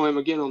can enjoy them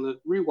again on the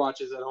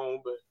rewatches at home,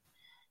 but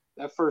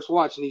that first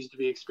watch needs to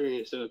be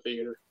experienced in a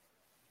theater.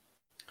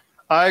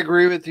 I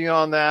agree with you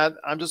on that.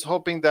 I'm just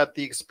hoping that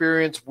the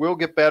experience will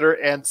get better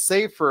and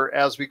safer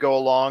as we go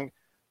along,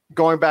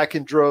 going back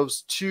in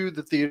droves to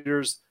the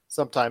theaters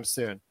sometime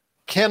soon.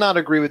 Cannot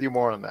agree with you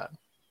more on that.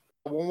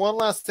 One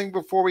last thing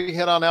before we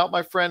head on out,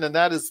 my friend, and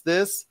that is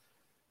this.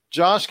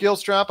 Josh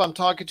Gilstrap, I'm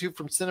talking to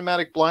from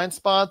Cinematic Blind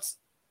Spots.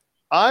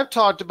 I've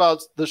talked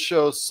about the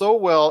show so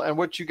well and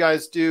what you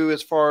guys do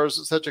as far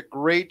as such a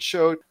great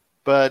show,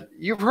 but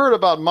you've heard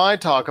about my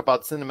talk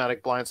about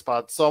Cinematic Blind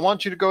Spots. So I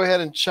want you to go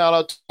ahead and shout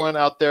out to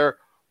everyone out there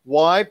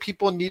why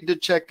people need to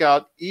check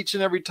out each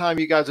and every time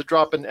you guys are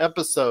dropping an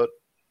episode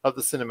of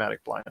the Cinematic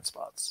Blind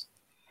Spots.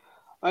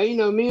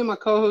 Me and my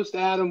co-host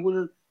Adam,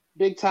 we're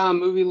big-time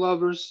movie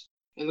lovers.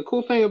 And the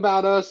cool thing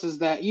about us is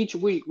that each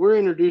week we're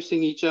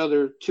introducing each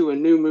other to a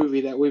new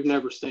movie that we've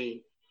never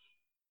seen.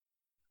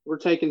 We're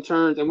taking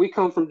turns, and we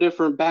come from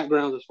different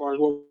backgrounds as far as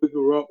what we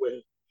grew up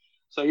with.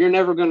 So you're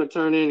never going to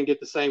turn in and get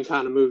the same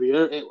kind of movie.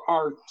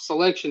 Our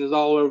selection is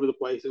all over the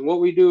place. And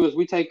what we do is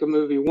we take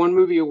one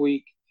movie a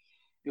week,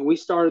 and we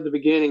start at the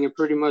beginning and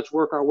pretty much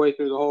work our way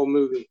through the whole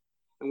movie.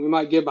 And we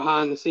might get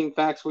behind-the-scene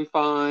facts we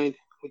find.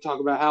 We talk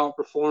about how it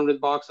performed at the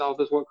box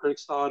office, what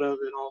critics thought of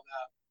it, and all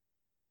that.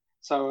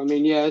 So,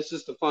 it's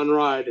just a fun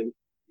ride. And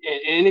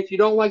if you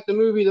don't like the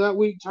movie that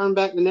week, turn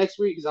back the next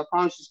week, because I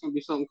promise you it's going to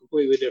be something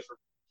completely different.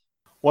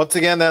 Once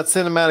again, that's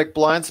Cinematic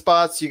Blind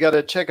Spots. You got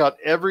to check out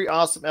every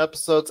awesome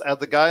episodes as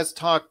the guys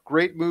talk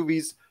great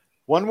movies.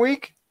 One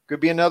week, could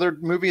be another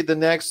movie the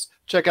next.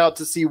 Check out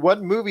to see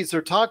what movies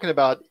they're talking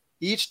about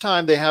each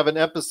time they have an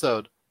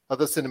episode of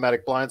the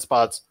Cinematic Blind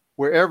Spots,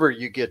 wherever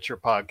you get your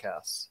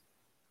podcasts.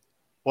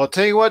 Well, I'll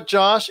tell you what,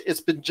 Josh, it's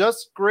been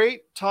just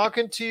great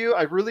talking to you.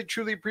 I really,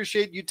 truly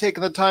appreciate you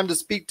taking the time to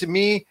speak to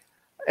me.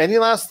 Any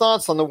last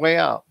thoughts on the way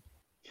out?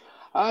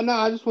 No,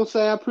 I just want to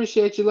say I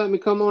appreciate you letting me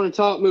come on and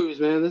talk movies,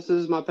 man. This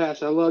is my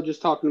passion. I love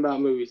just talking about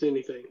movies,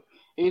 anything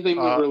movie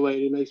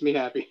related makes me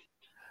happy.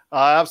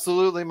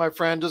 Absolutely, my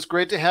friend. Just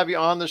great to have you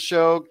on the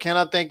show.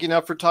 Cannot thank you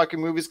enough for talking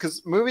movies,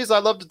 because movies I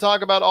love to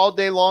talk about all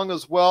day long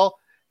as well.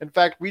 In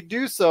fact, we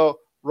do so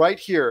right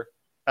here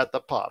at the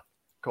Pop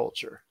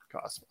Culture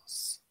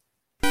Cosmos.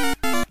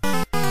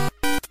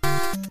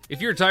 If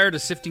you're tired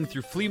of sifting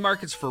through flea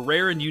markets for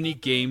rare and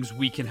unique games,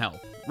 we can help.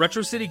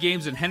 Retro City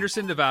Games in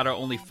Henderson, Nevada,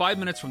 only 5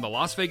 minutes from the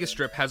Las Vegas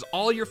Strip, has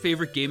all your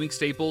favorite gaming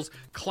staples,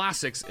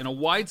 classics, and a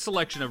wide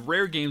selection of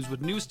rare games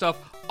with new stuff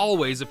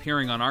always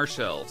appearing on our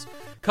shelves.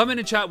 Come in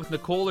and chat with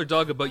Nicole or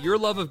Doug about your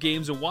love of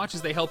games and watch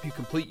as they help you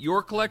complete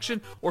your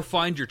collection or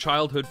find your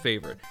childhood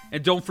favorite.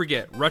 And don't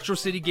forget, Retro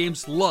City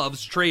Games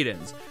loves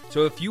trade-ins.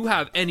 So if you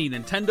have any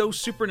Nintendo,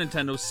 Super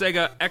Nintendo,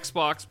 Sega,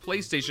 Xbox,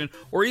 PlayStation,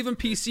 or even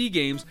PC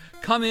games,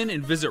 come in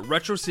and visit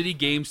Retro City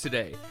Games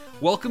today.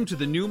 Welcome to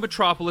the new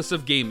metropolis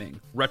of gaming,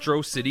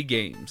 Retro City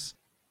Games.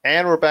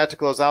 And we're about to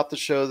close out the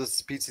show. This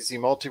is PCC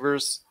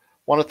Multiverse.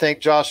 Want to thank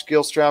Josh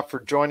Gilstrap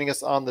for joining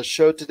us on the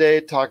show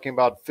today, talking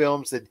about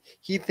films that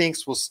he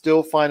thinks will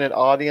still find an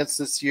audience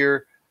this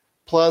year.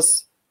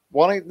 Plus,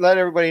 want to let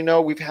everybody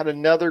know we've had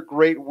another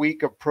great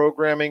week of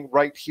programming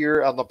right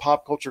here on the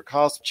Pop Culture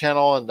Cosmos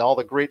channel and all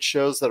the great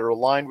shows that are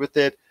aligned with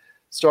it,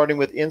 starting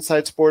with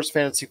Inside Sports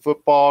Fantasy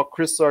Football.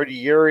 Chris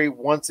Ardieri,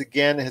 once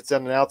again, has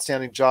done an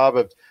outstanding job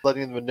of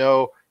letting them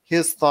know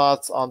his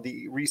thoughts on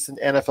the recent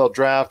NFL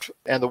draft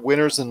and the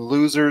winners and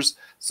losers.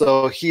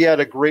 So he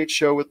had a great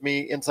show with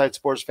me, Inside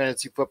Sports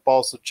Fantasy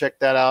Football, so check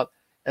that out.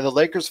 And the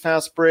Lakers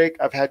Fast Break,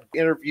 I've had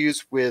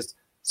interviews with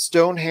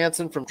Stone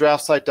Hansen from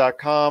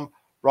DraftSite.com,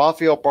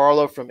 Rafael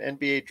Barlow from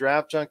NBA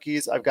Draft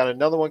Junkies. I've got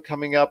another one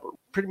coming up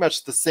pretty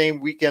much the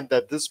same weekend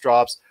that this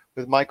drops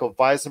with Michael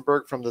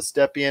Weisenberg from the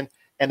Stepien.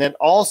 And then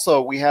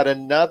also we had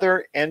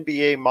another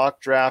NBA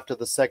mock draft of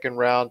the second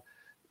round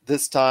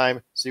this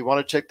time. So you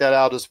want to check that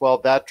out as well.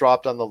 That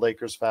dropped on the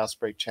Lakers Fast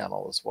Break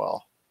channel as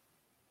well.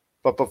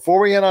 But before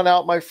we head on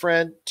out, my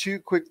friend, two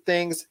quick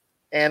things.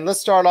 And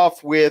let's start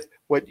off with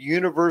what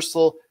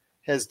Universal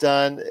has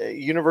done.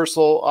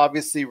 Universal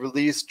obviously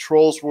released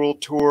Trolls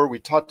World Tour. We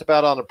talked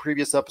about it on a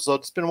previous episode.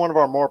 It's been one of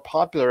our more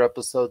popular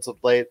episodes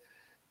of late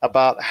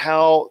about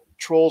how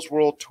Trolls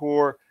World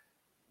Tour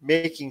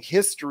making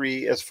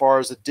history as far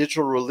as a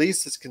digital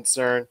release is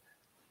concerned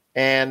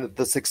and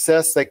the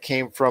success that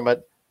came from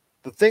it.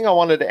 The thing I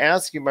wanted to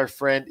ask you, my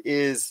friend,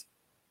 is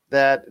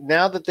that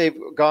now that they've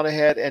gone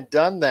ahead and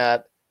done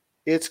that,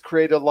 it's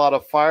created a lot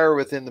of fire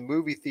within the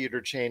movie theater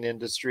chain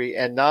industry.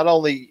 And not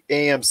only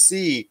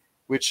AMC,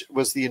 which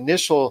was the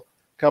initial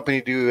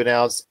company to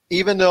announce,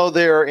 even though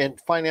they're in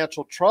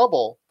financial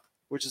trouble,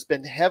 which has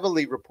been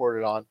heavily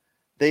reported on,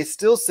 they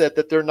still said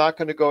that they're not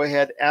going to go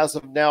ahead as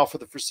of now for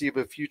the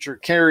foreseeable future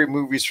carry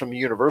movies from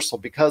Universal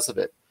because of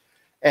it.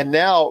 And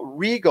now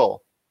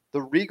Regal,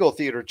 the Regal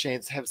theater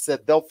chains have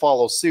said they'll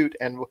follow suit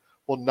and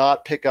will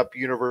not pick up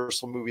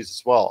Universal movies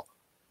as well.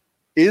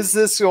 Is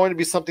this going to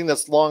be something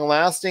that's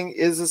long-lasting?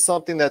 Is this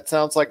something that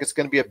sounds like it's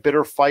going to be a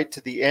bitter fight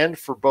to the end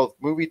for both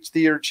movie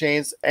theater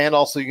chains and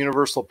also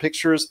Universal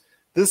Pictures?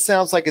 This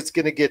sounds like it's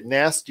going to get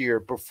nastier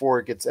before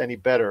it gets any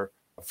better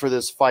for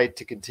this fight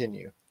to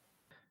continue.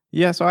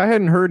 Yeah, so I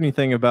hadn't heard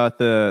anything about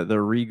the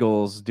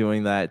Regals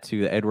doing that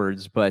to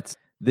Edwards, but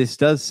this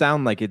does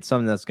sound like it's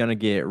something that's going to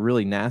get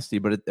really nasty.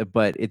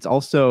 But it's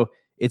also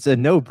it's a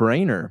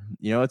no-brainer.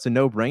 You know, it's a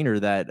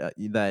no-brainer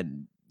that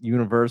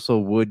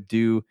Universal would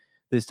do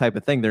this type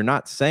of thing. They're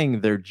not saying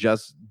they're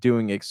just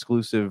doing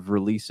exclusive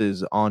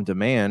releases on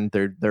demand.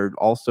 They're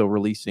also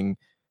releasing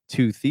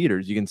to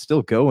theaters. You can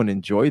still go and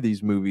enjoy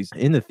these movies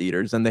in the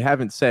theaters, and they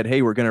haven't said,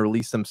 "Hey, we're going to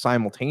release them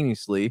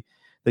simultaneously."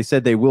 They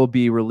said they will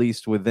be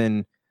released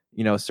within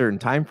a certain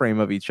time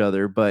frame of each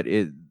other, but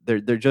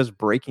they're just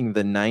breaking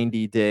the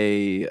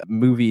 90-day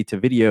movie to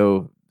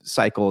video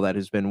cycle that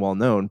has been well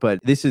known. But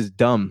this is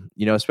dumb,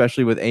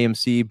 especially with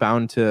AMC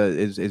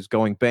is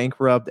going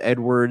bankrupt.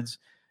 Edwards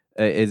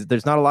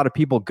there's not a lot of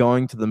people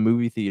going to the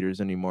movie theaters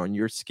anymore, and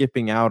you're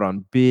skipping out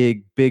on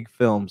big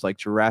films like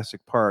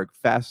Jurassic Park,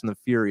 Fast and the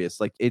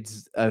Furious. Like,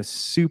 it's a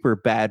super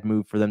bad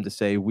move for them to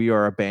say we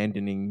are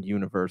abandoning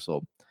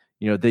Universal.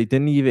 They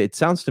didn't even, it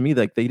sounds to me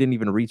like they didn't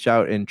even reach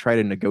out and try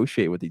to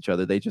negotiate with each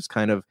other. They just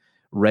kind of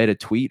read a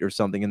tweet or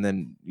something and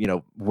then,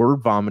 word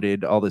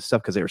vomited all this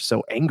stuff because they were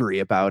so angry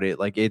about it.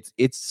 Like, it's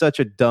such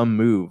a dumb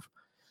move,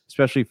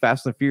 especially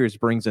Fast and the Furious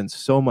brings in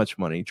so much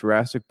money.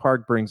 Jurassic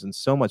Park brings in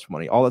so much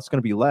money. All that's going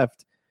to be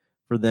left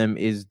for them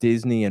is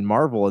Disney and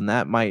Marvel, and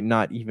that might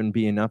not even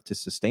be enough to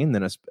sustain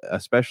them,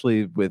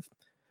 especially with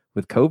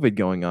COVID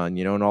going on,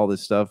 and all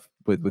this stuff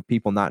with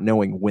people not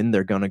knowing when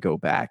they're going to go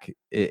back.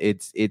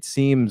 It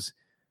seems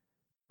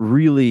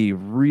really,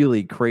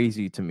 really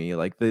crazy to me.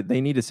 Like,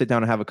 they need to sit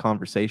down and have a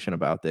conversation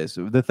about this.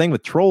 The thing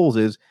with Trolls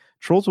is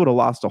Trolls would have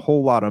lost a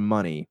whole lot of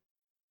money.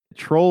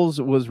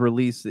 Trolls was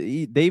released.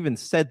 They even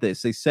said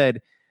this. They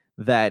said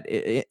that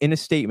in a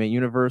statement,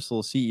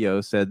 Universal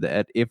CEO said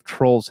that if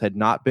Trolls had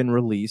not been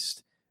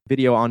released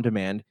video on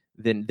demand,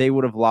 then they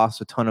would have lost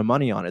a ton of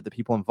money on it. The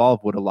people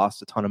involved would have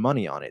lost a ton of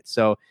money on it.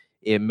 So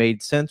it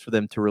made sense for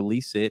them to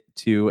release it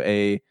to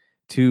a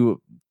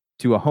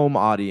home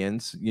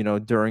audience,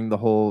 during the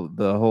whole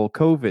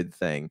COVID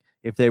thing.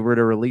 If they were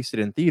to release it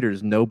in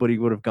theaters, nobody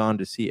would have gone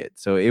to see it.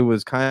 So it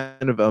was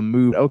kind of a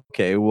move.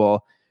 Okay,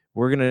 well,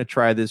 we're going to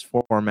try this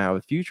format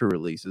with future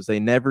releases. They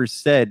never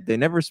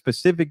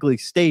specifically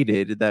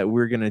stated that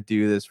we're going to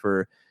do this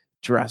for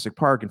Jurassic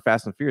Park and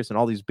Fast and Furious and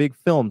all these big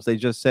films. They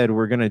just said,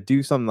 we're going to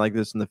do something like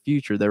this in the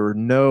future. There was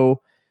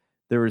no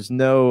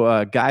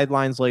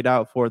guidelines laid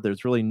out for it.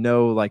 There's really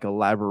no like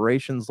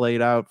elaborations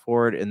laid out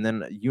for it. And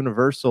then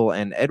Universal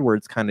and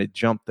Edwards kind of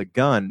jumped the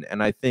gun.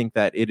 And I think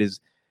that it is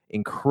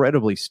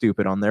incredibly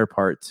stupid on their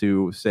part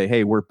to say,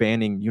 hey, we're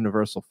banning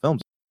Universal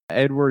films.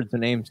 Edwards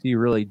and AMC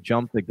really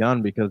jumped the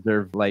gun because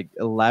their like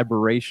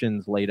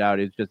elaborations laid out.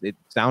 It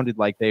sounded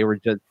like there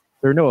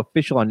are no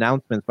official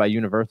announcements by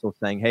Universal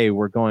saying, hey,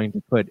 we're going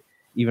to put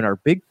even our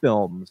big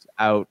films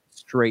out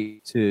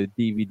straight to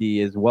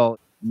DVD as well.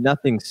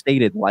 Nothing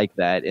stated like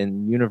that.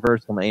 And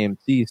Universal and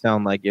AMC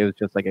sound like it was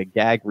just like a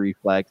gag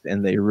reflex,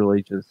 and they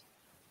really just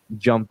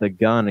jumped the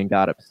gun and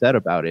got upset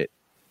about it.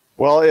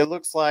 Well, it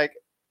looks like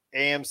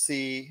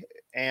AMC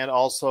and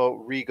also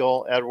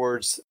Regal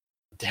Edwards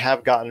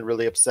have gotten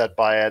really upset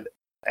by it.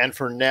 And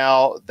for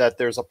now that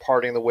there's a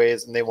parting of the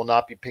ways and they will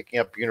not be picking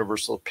up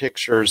Universal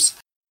Pictures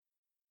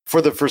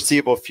for the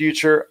foreseeable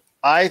future,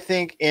 I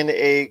think in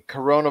a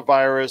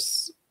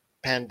coronavirus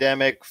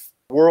pandemic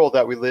world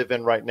that we live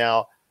in right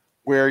now,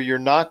 where you're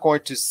not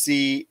going to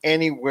see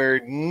anywhere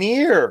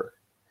near,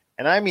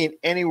 and I mean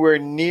anywhere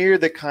near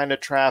the kind of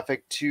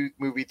traffic to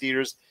movie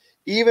theaters,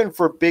 even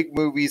for big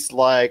movies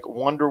like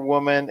Wonder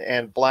Woman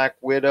and Black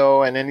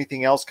Widow and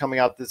anything else coming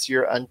out this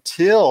year,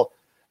 until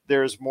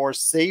there's more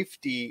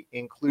safety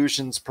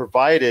inclusions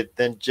provided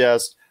than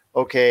just,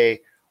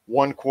 okay,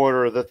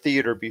 1/4 of the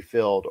theater be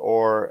filled,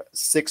 or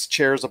 6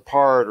 chairs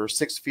apart, or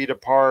 6 feet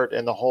apart,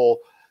 and the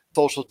whole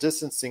social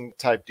distancing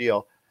type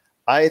deal.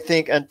 I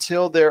think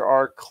until there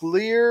are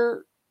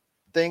clear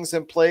things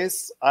in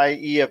place,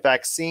 i.e. a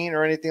vaccine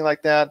or anything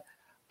like that,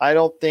 I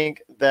don't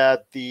think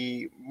that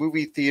the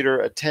movie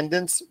theater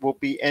attendance will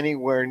be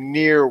anywhere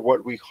near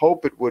what we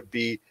hope it would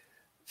be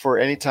for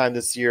any time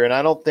this year. And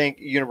I don't think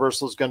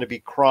Universal is going to be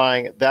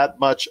crying that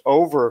much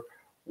over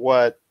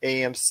what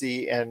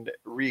AMC and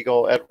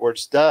Regal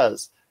Edwards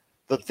does.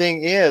 The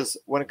thing is,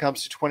 when it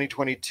comes to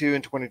 2022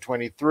 and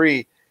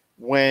 2023,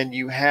 when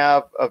you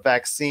have a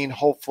vaccine,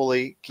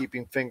 hopefully,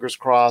 keeping fingers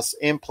crossed,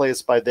 in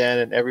place by then,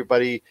 and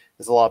everybody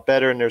is a lot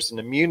better and there's an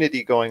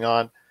immunity going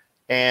on,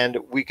 and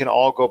we can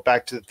all go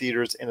back to the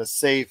theaters in a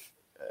safe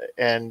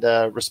and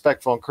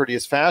respectful and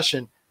courteous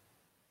fashion,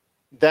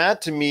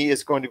 that to me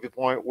is going to be the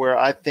point where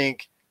I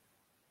think,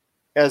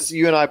 as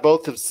you and I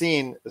both have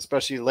seen,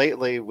 especially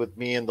lately with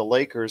me and the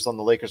Lakers on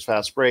the Lakers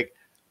Fast Break,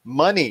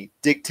 money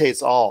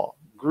dictates all.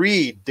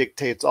 Greed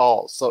dictates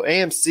all. So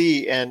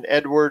AMC and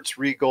Edwards,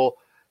 Regal,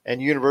 and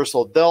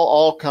Universal, they'll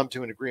all come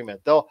to an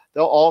agreement. They'll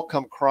all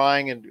come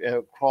crying and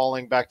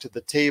crawling back to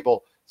the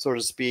table, so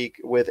to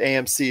speak, with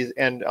AMC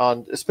and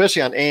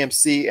especially on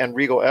AMC and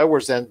Regal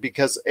Edwards end,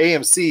 because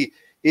AMC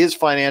is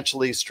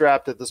financially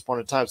strapped at this point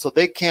in time. So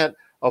they can't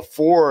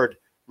afford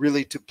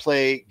really to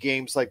play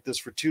games like this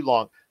for too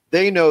long.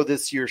 They know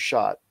this year's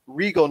shot.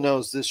 Regal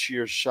knows this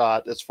year's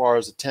shot as far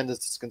as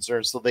attendance is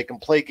concerned, so they can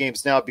play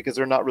games now because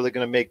they're not really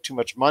going to make too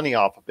much money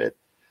off of it.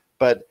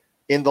 But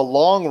in the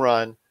long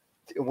run,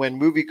 when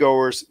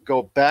moviegoers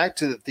go back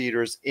to the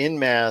theaters in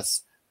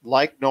mass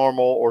like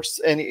normal, or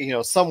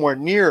somewhere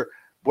near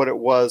what it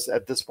was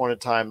at this point in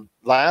time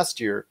last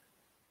year,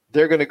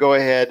 they're going to go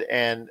ahead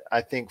and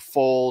I think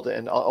fold,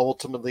 and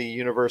ultimately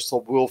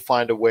Universal will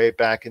find a way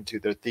back into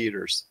their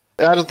theaters.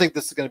 I don't think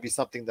this is going to be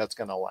something that's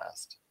going to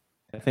last.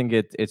 I think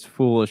it's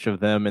foolish of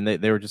them, and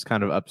they were just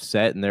kind of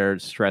upset and they're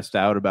stressed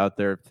out about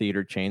their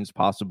theater chains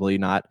possibly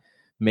not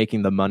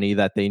making the money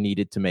that they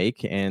needed to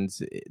make, and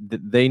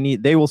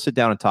they will sit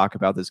down and talk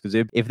about this, because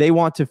if they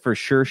want to for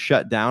sure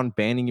shut down,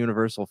 banning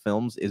Universal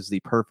films is the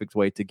perfect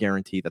way to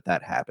guarantee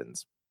that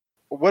happens.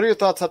 What are your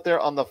thoughts out there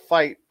on the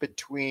fight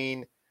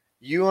between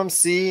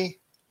UMC,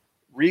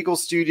 Regal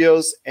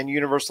Studios, and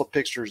Universal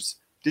Pictures?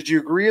 Did you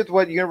agree with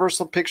what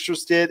Universal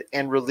Pictures did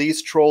and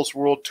release Trolls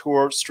World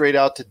Tour straight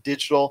out to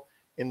digital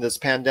in this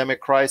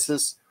pandemic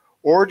crisis?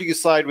 Or do you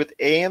side with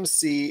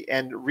AMC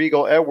and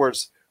Regal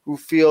Edwards, who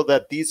feel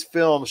that these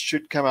films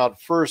should come out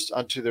first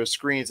onto their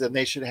screens and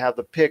they should have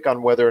the pick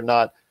on whether or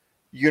not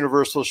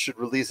Universal should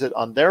release it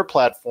on their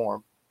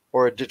platform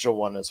or a digital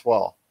one as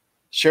well?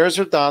 Share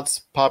your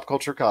thoughts,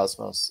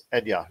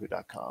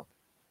 popculturecosmos@yahoo.com.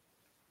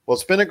 Well,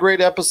 it's been a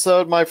great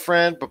episode, my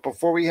friend, but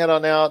before we head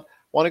on out, I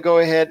want to go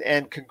ahead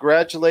and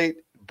congratulate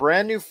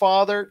brand new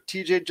father,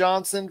 TJ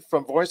Johnson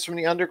from Voice from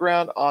the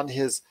Underground, on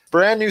his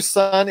brand new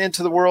son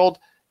into the world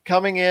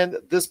coming in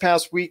this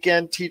past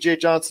weekend. TJ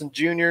Johnson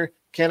Jr.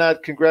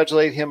 Cannot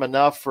congratulate him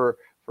enough for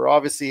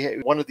obviously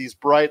one of these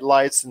bright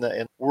lights in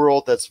the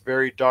world that's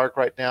very dark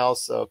right now.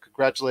 So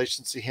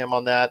congratulations to him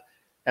on that.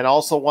 And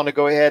also want to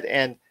go ahead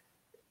and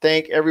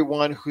thank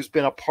everyone who's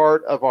been a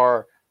part of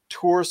our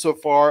tour so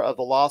far of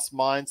the Lost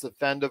Mines of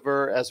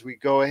Phandelver as we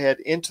go ahead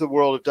into the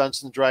world of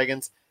Dungeons &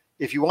 Dragons.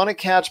 If you want to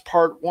catch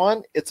part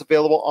 1, it's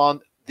available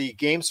on the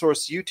Game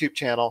Source YouTube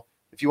channel.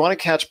 If you want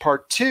to catch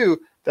part 2,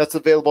 that's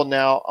available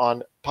now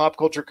on Pop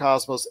Culture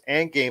Cosmos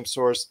and Game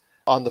Source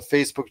on the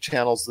Facebook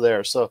channels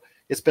there. So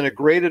it's been a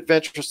great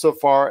adventure so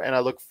far, and I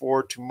look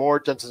forward to more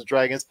Dungeons &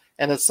 Dragons,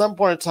 and at some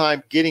point in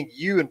time, getting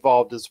you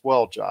involved as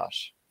well,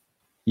 Josh.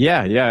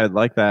 Yeah, I'd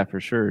like that for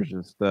sure.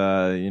 Just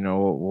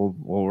we'll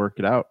work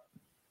it out.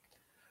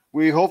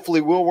 We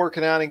hopefully will work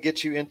it out and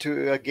get you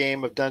into a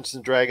game of Dungeons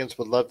and Dragons.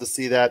 Would love to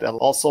see that, and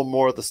also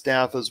more of the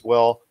staff as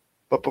well.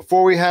 But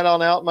before we head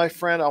on out, my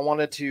friend, I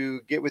wanted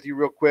to get with you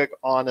real quick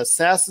on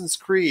Assassin's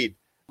Creed,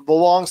 the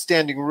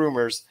long-standing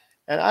rumors.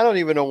 And I don't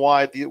even know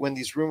why when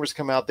these rumors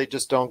come out, they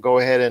just don't go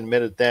ahead and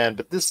admit it then.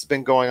 But this has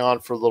been going on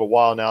for a little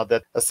while now,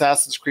 that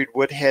Assassin's Creed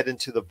would head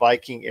into the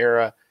Viking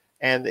era,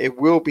 and it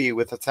will be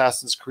with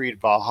Assassin's Creed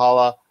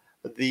Valhalla.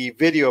 The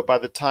video, by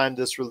the time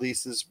this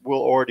releases,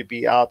 will already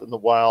be out in the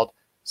wild.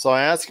 So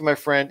I ask you, my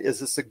friend, is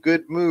this a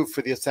good move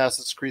for the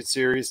Assassin's Creed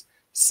series,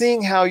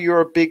 seeing how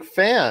you're a big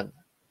fan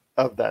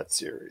of that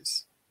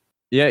series?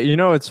 Yeah,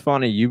 it's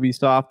funny.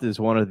 Ubisoft is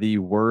one of the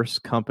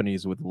worst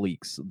companies with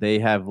leaks. They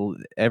have,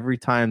 every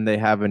time they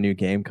have a new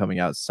game coming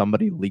out,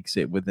 somebody leaks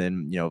it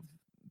within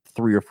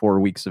 3 or 4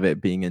 weeks of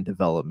it being in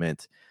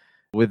development.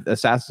 With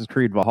Assassin's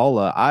Creed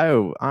Valhalla,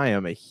 I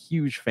am a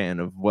huge fan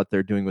of what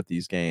they're doing with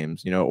these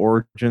games.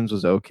 Origins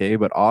was okay,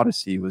 but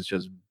Odyssey was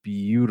just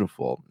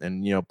beautiful.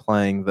 And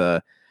playing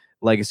the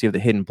Legacy of the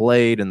Hidden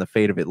Blade and the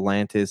Fate of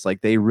Atlantis, like,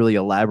 they really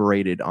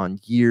elaborated on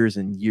years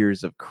and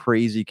years of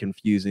crazy,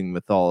 confusing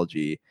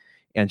mythology,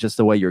 and just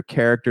the way your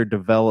character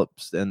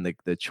develops and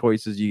the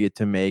choices you get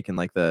to make, and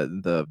like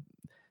the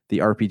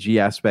RPG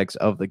aspects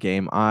of the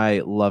game.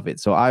 I love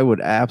it. So I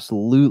would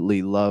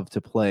absolutely love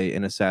to play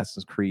an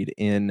Assassin's Creed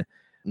in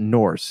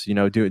Norse,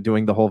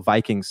 doing the whole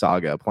Viking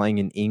saga, playing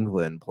in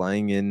England,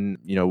 playing in,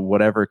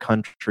 whatever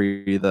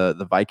country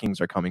the Vikings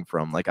are coming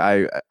from. Like,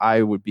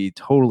 I would be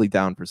totally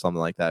down for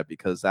something like that,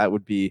 because that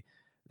would be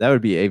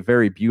a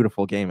very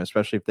beautiful game,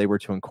 especially if they were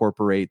to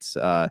incorporate,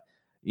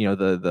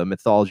 the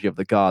mythology of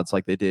the gods,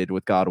 like they did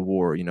with God of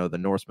War. The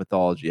Norse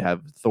mythology,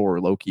 have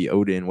Thor, Loki,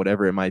 Odin,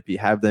 whatever it might be,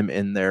 have them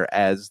in there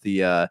as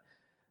the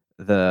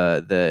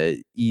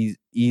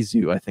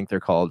Izu, I think they're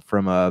called,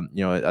 from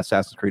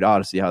Assassin's Creed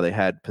Odyssey, how they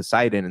had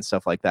Poseidon and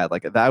stuff like that.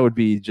 Like, that would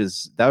be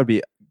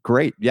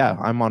great. Yeah,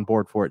 I'm on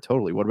board for it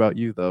totally. What about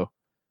you, though?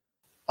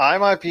 I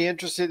might be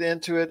interested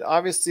into it.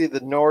 Obviously, the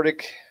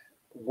Nordic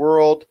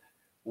world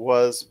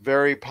was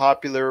very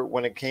popular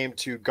when it came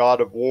to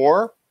God of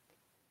War,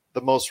 the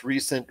most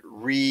recent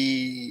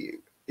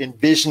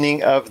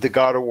re-envisioning of the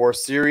God of War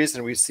series,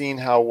 and we've seen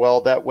how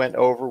well that went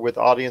over with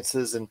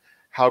audiences and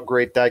how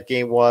great that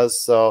game was.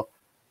 So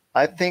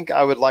I think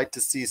I would like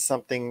to see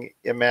something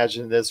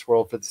imagined in this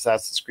world for the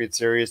Assassin's Creed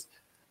series.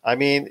 I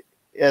mean,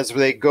 as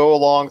they go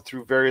along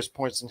through various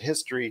points in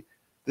history,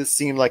 this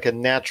seemed like a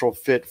natural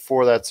fit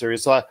for that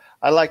series. So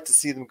I like to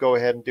see them go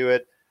ahead and do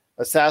it.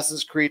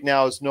 Assassin's Creed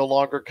now is no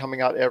longer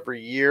coming out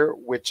every year,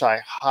 which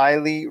I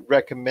highly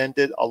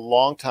recommended a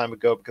long time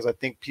ago, because I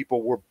think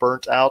people were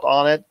burnt out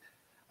on it.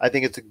 I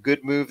think it's a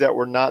good move that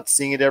we're not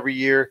seeing it every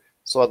year.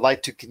 So I'd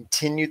like to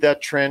continue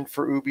that trend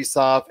for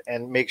Ubisoft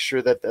and make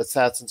sure that the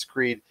Assassin's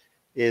Creed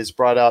is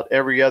brought out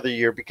every other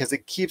year, because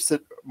it keeps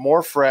it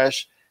more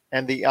fresh,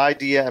 and the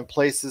idea and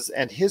places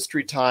and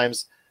history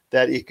times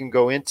that it can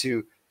go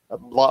into a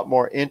lot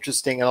more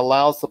interesting, and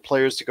allows the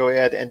players to go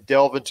ahead and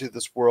delve into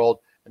this world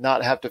and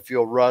not have to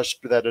feel rushed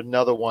that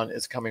another one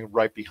is coming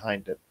right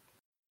behind it.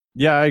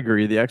 Yeah, I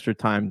agree. The extra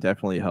time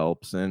definitely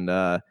helps. And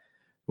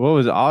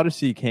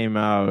Odyssey came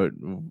out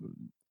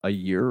a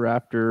year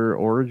after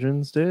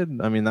Origins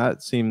did? I mean,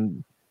 that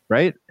seemed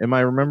right. Am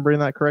I remembering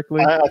that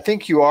correctly? I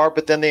think you are,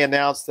 but then they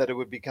announced that it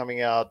would be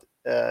coming out.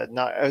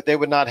 They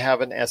would not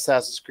have an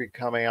Assassin's Creed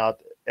coming out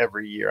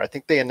every year. I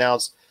think they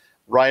announced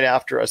right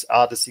after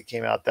Odyssey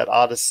came out that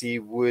Odyssey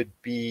would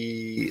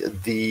be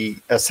the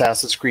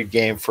Assassin's Creed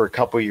game for a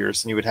couple of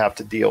years, and you would have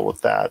to deal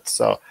with that.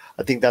 So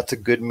I think that's a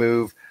good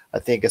move. I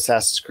think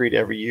Assassin's Creed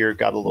every year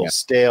got a little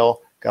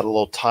stale, got a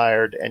little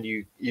tired, and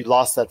you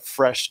lost that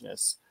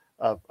freshness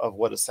of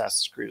what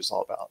Assassin's Creed is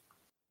all about.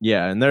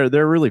 Yeah, and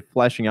they're really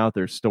fleshing out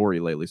their story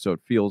lately, so it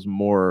feels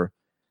more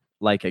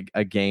like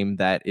a game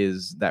that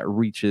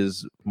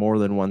reaches more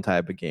than one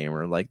type of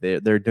gamer. Like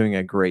they're doing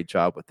a great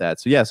job with that.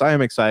 So yes, I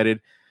am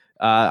excited.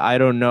 I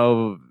don't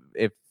know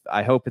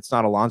I hope it's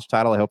not a launch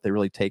title. I hope they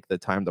really take the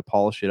time to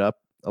polish it up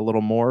a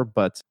little more,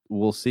 but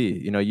we'll see.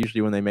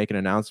 Usually when they make an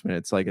announcement,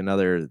 it's like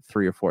another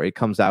 3 or 4. It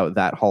comes out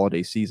that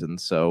holiday season,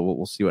 so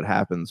we'll see what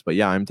happens. But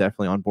yeah, I'm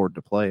definitely on board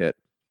to play it.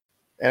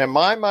 And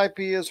mine might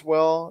be as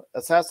well.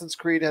 Assassin's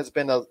Creed has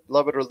been a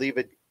love it or leave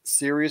it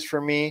series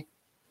for me.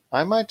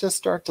 I might just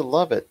start to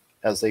love it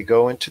as they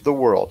go into the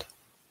world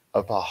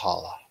of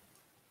Valhalla.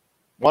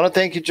 Want to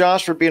thank you,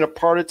 Josh, for being a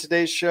part of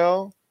today's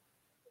show.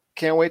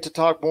 Can't wait to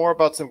talk more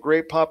about some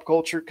great pop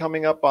culture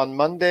coming up on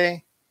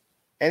Monday.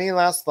 Any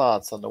last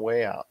thoughts on the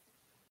way out?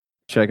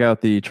 Check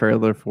out the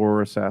trailer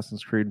for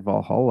Assassin's Creed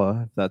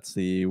Valhalla. That's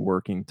the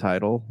working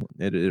title.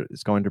 It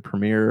is going to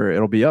premiere.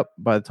 It'll be up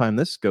by the time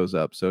this goes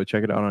up. So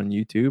check it out on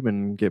YouTube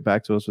and get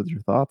back to us with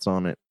your thoughts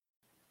on it.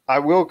 I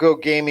will go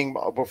gaming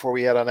before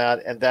we head on out,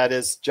 and that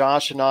is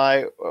Josh and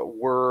I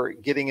were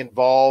getting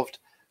involved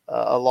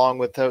along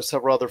with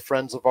several other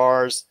friends of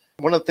ours.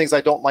 One of the things I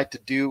don't like to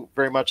do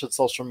very much on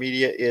social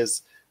media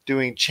is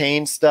doing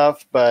chain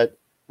stuff, but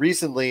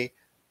recently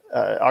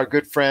our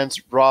good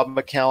friends Rob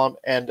McCallum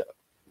and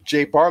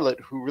Jay Bartlett,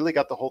 who really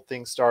got the whole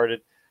thing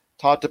started,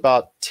 talked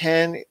about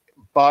 10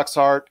 box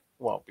art.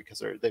 Well,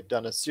 because they've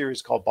done a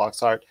series called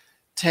Box Art,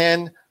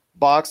 10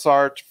 box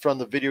art from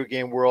the video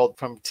game world,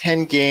 from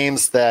 10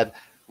 games that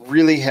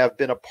really have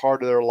been a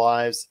part of their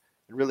lives,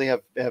 and really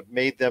have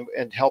made them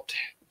and helped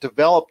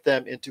develop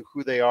them into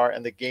who they are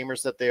and the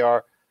gamers that they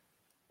are.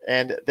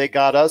 And they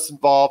got us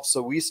involved,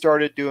 so we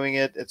started doing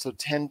it. And so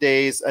 10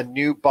 days, a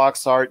new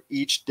box art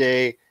each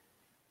day.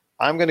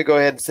 I'm going to go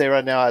ahead and say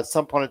right now, at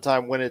some point in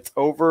time when it's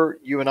over,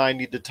 you and I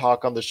need to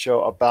talk on the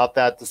show about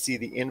that, to see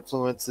the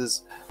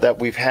influences that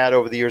we've had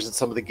over the years in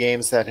some of the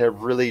games that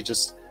have really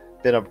just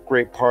been a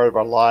great part of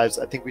our lives.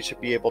 I think we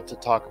should be able to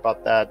talk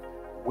about that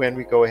when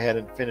we go ahead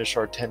and finish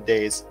our 10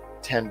 days,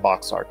 10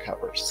 box art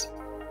covers.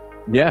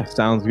 Yeah,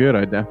 sounds good.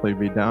 I'd definitely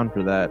be down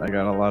for that. I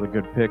got a lot of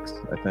good picks,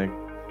 I think.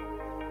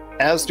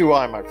 As do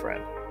I, my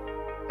friend.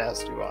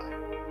 As do I.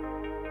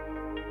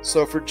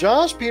 So for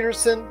Josh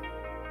Peterson,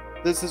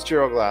 this is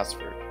Gerald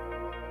Glassford.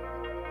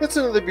 It's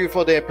another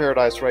beautiful day in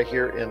paradise right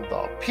here in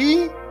the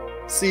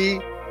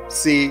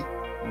PCC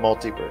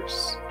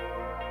Multiverse.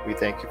 We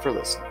thank you for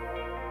listening.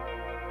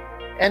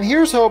 And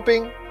here's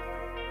hoping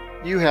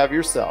you have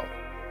yourself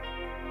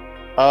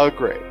a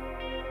great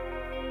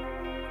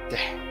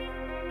day.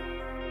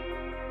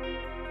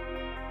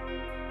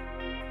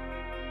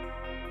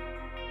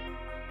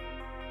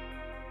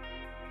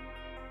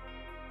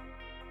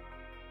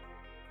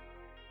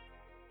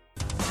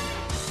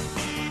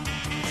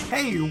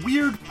 Hey,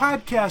 weird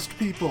podcast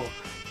people!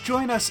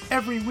 Join us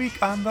every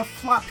week on the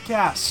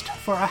Flopcast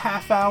for a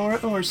half hour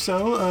or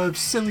so of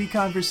silly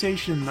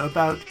conversation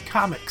about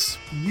comics,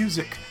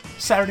 music,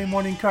 Saturday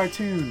morning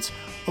cartoons,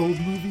 old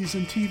movies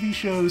and TV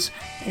shows,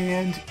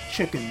 and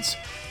chickens.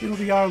 It'll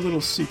be our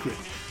little secret.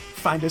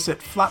 Find us at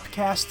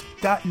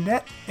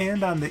flopcast.net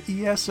and on the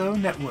ESO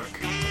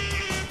network.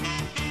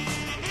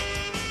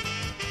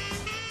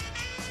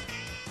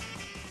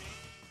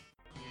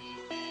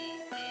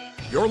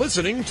 You're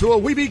listening to a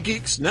Weeby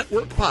Geeks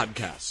Network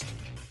podcast.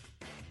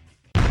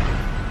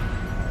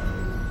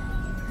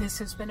 This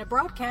has been a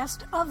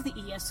broadcast of the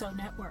ESO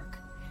Network.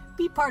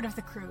 Be part of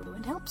the crew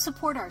and help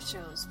support our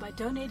shows by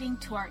donating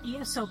to our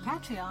ESO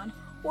Patreon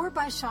or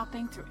by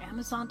shopping through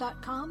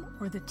Amazon.com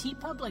or the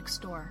TeePublic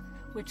store,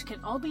 which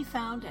can all be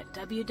found at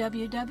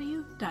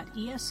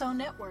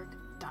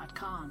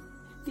www.esonetwork.com.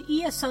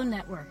 The ESO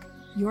Network,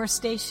 your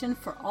station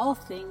for all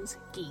things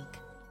geek.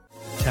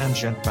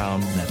 Tangent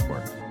Bound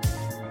Network.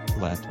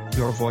 Let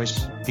your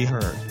voice be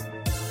heard.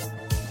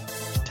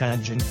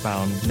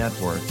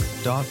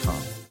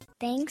 TangentBoundNetwork.com.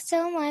 Thanks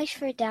so much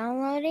for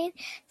downloading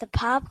the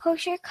Pop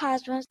Culture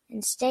Cosmos,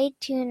 and stay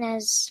tuned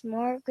as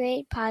more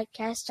great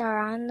podcasts are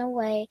on the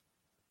way.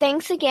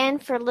 Thanks again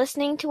for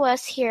listening to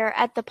us here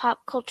at the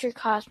Pop Culture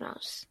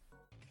Cosmos.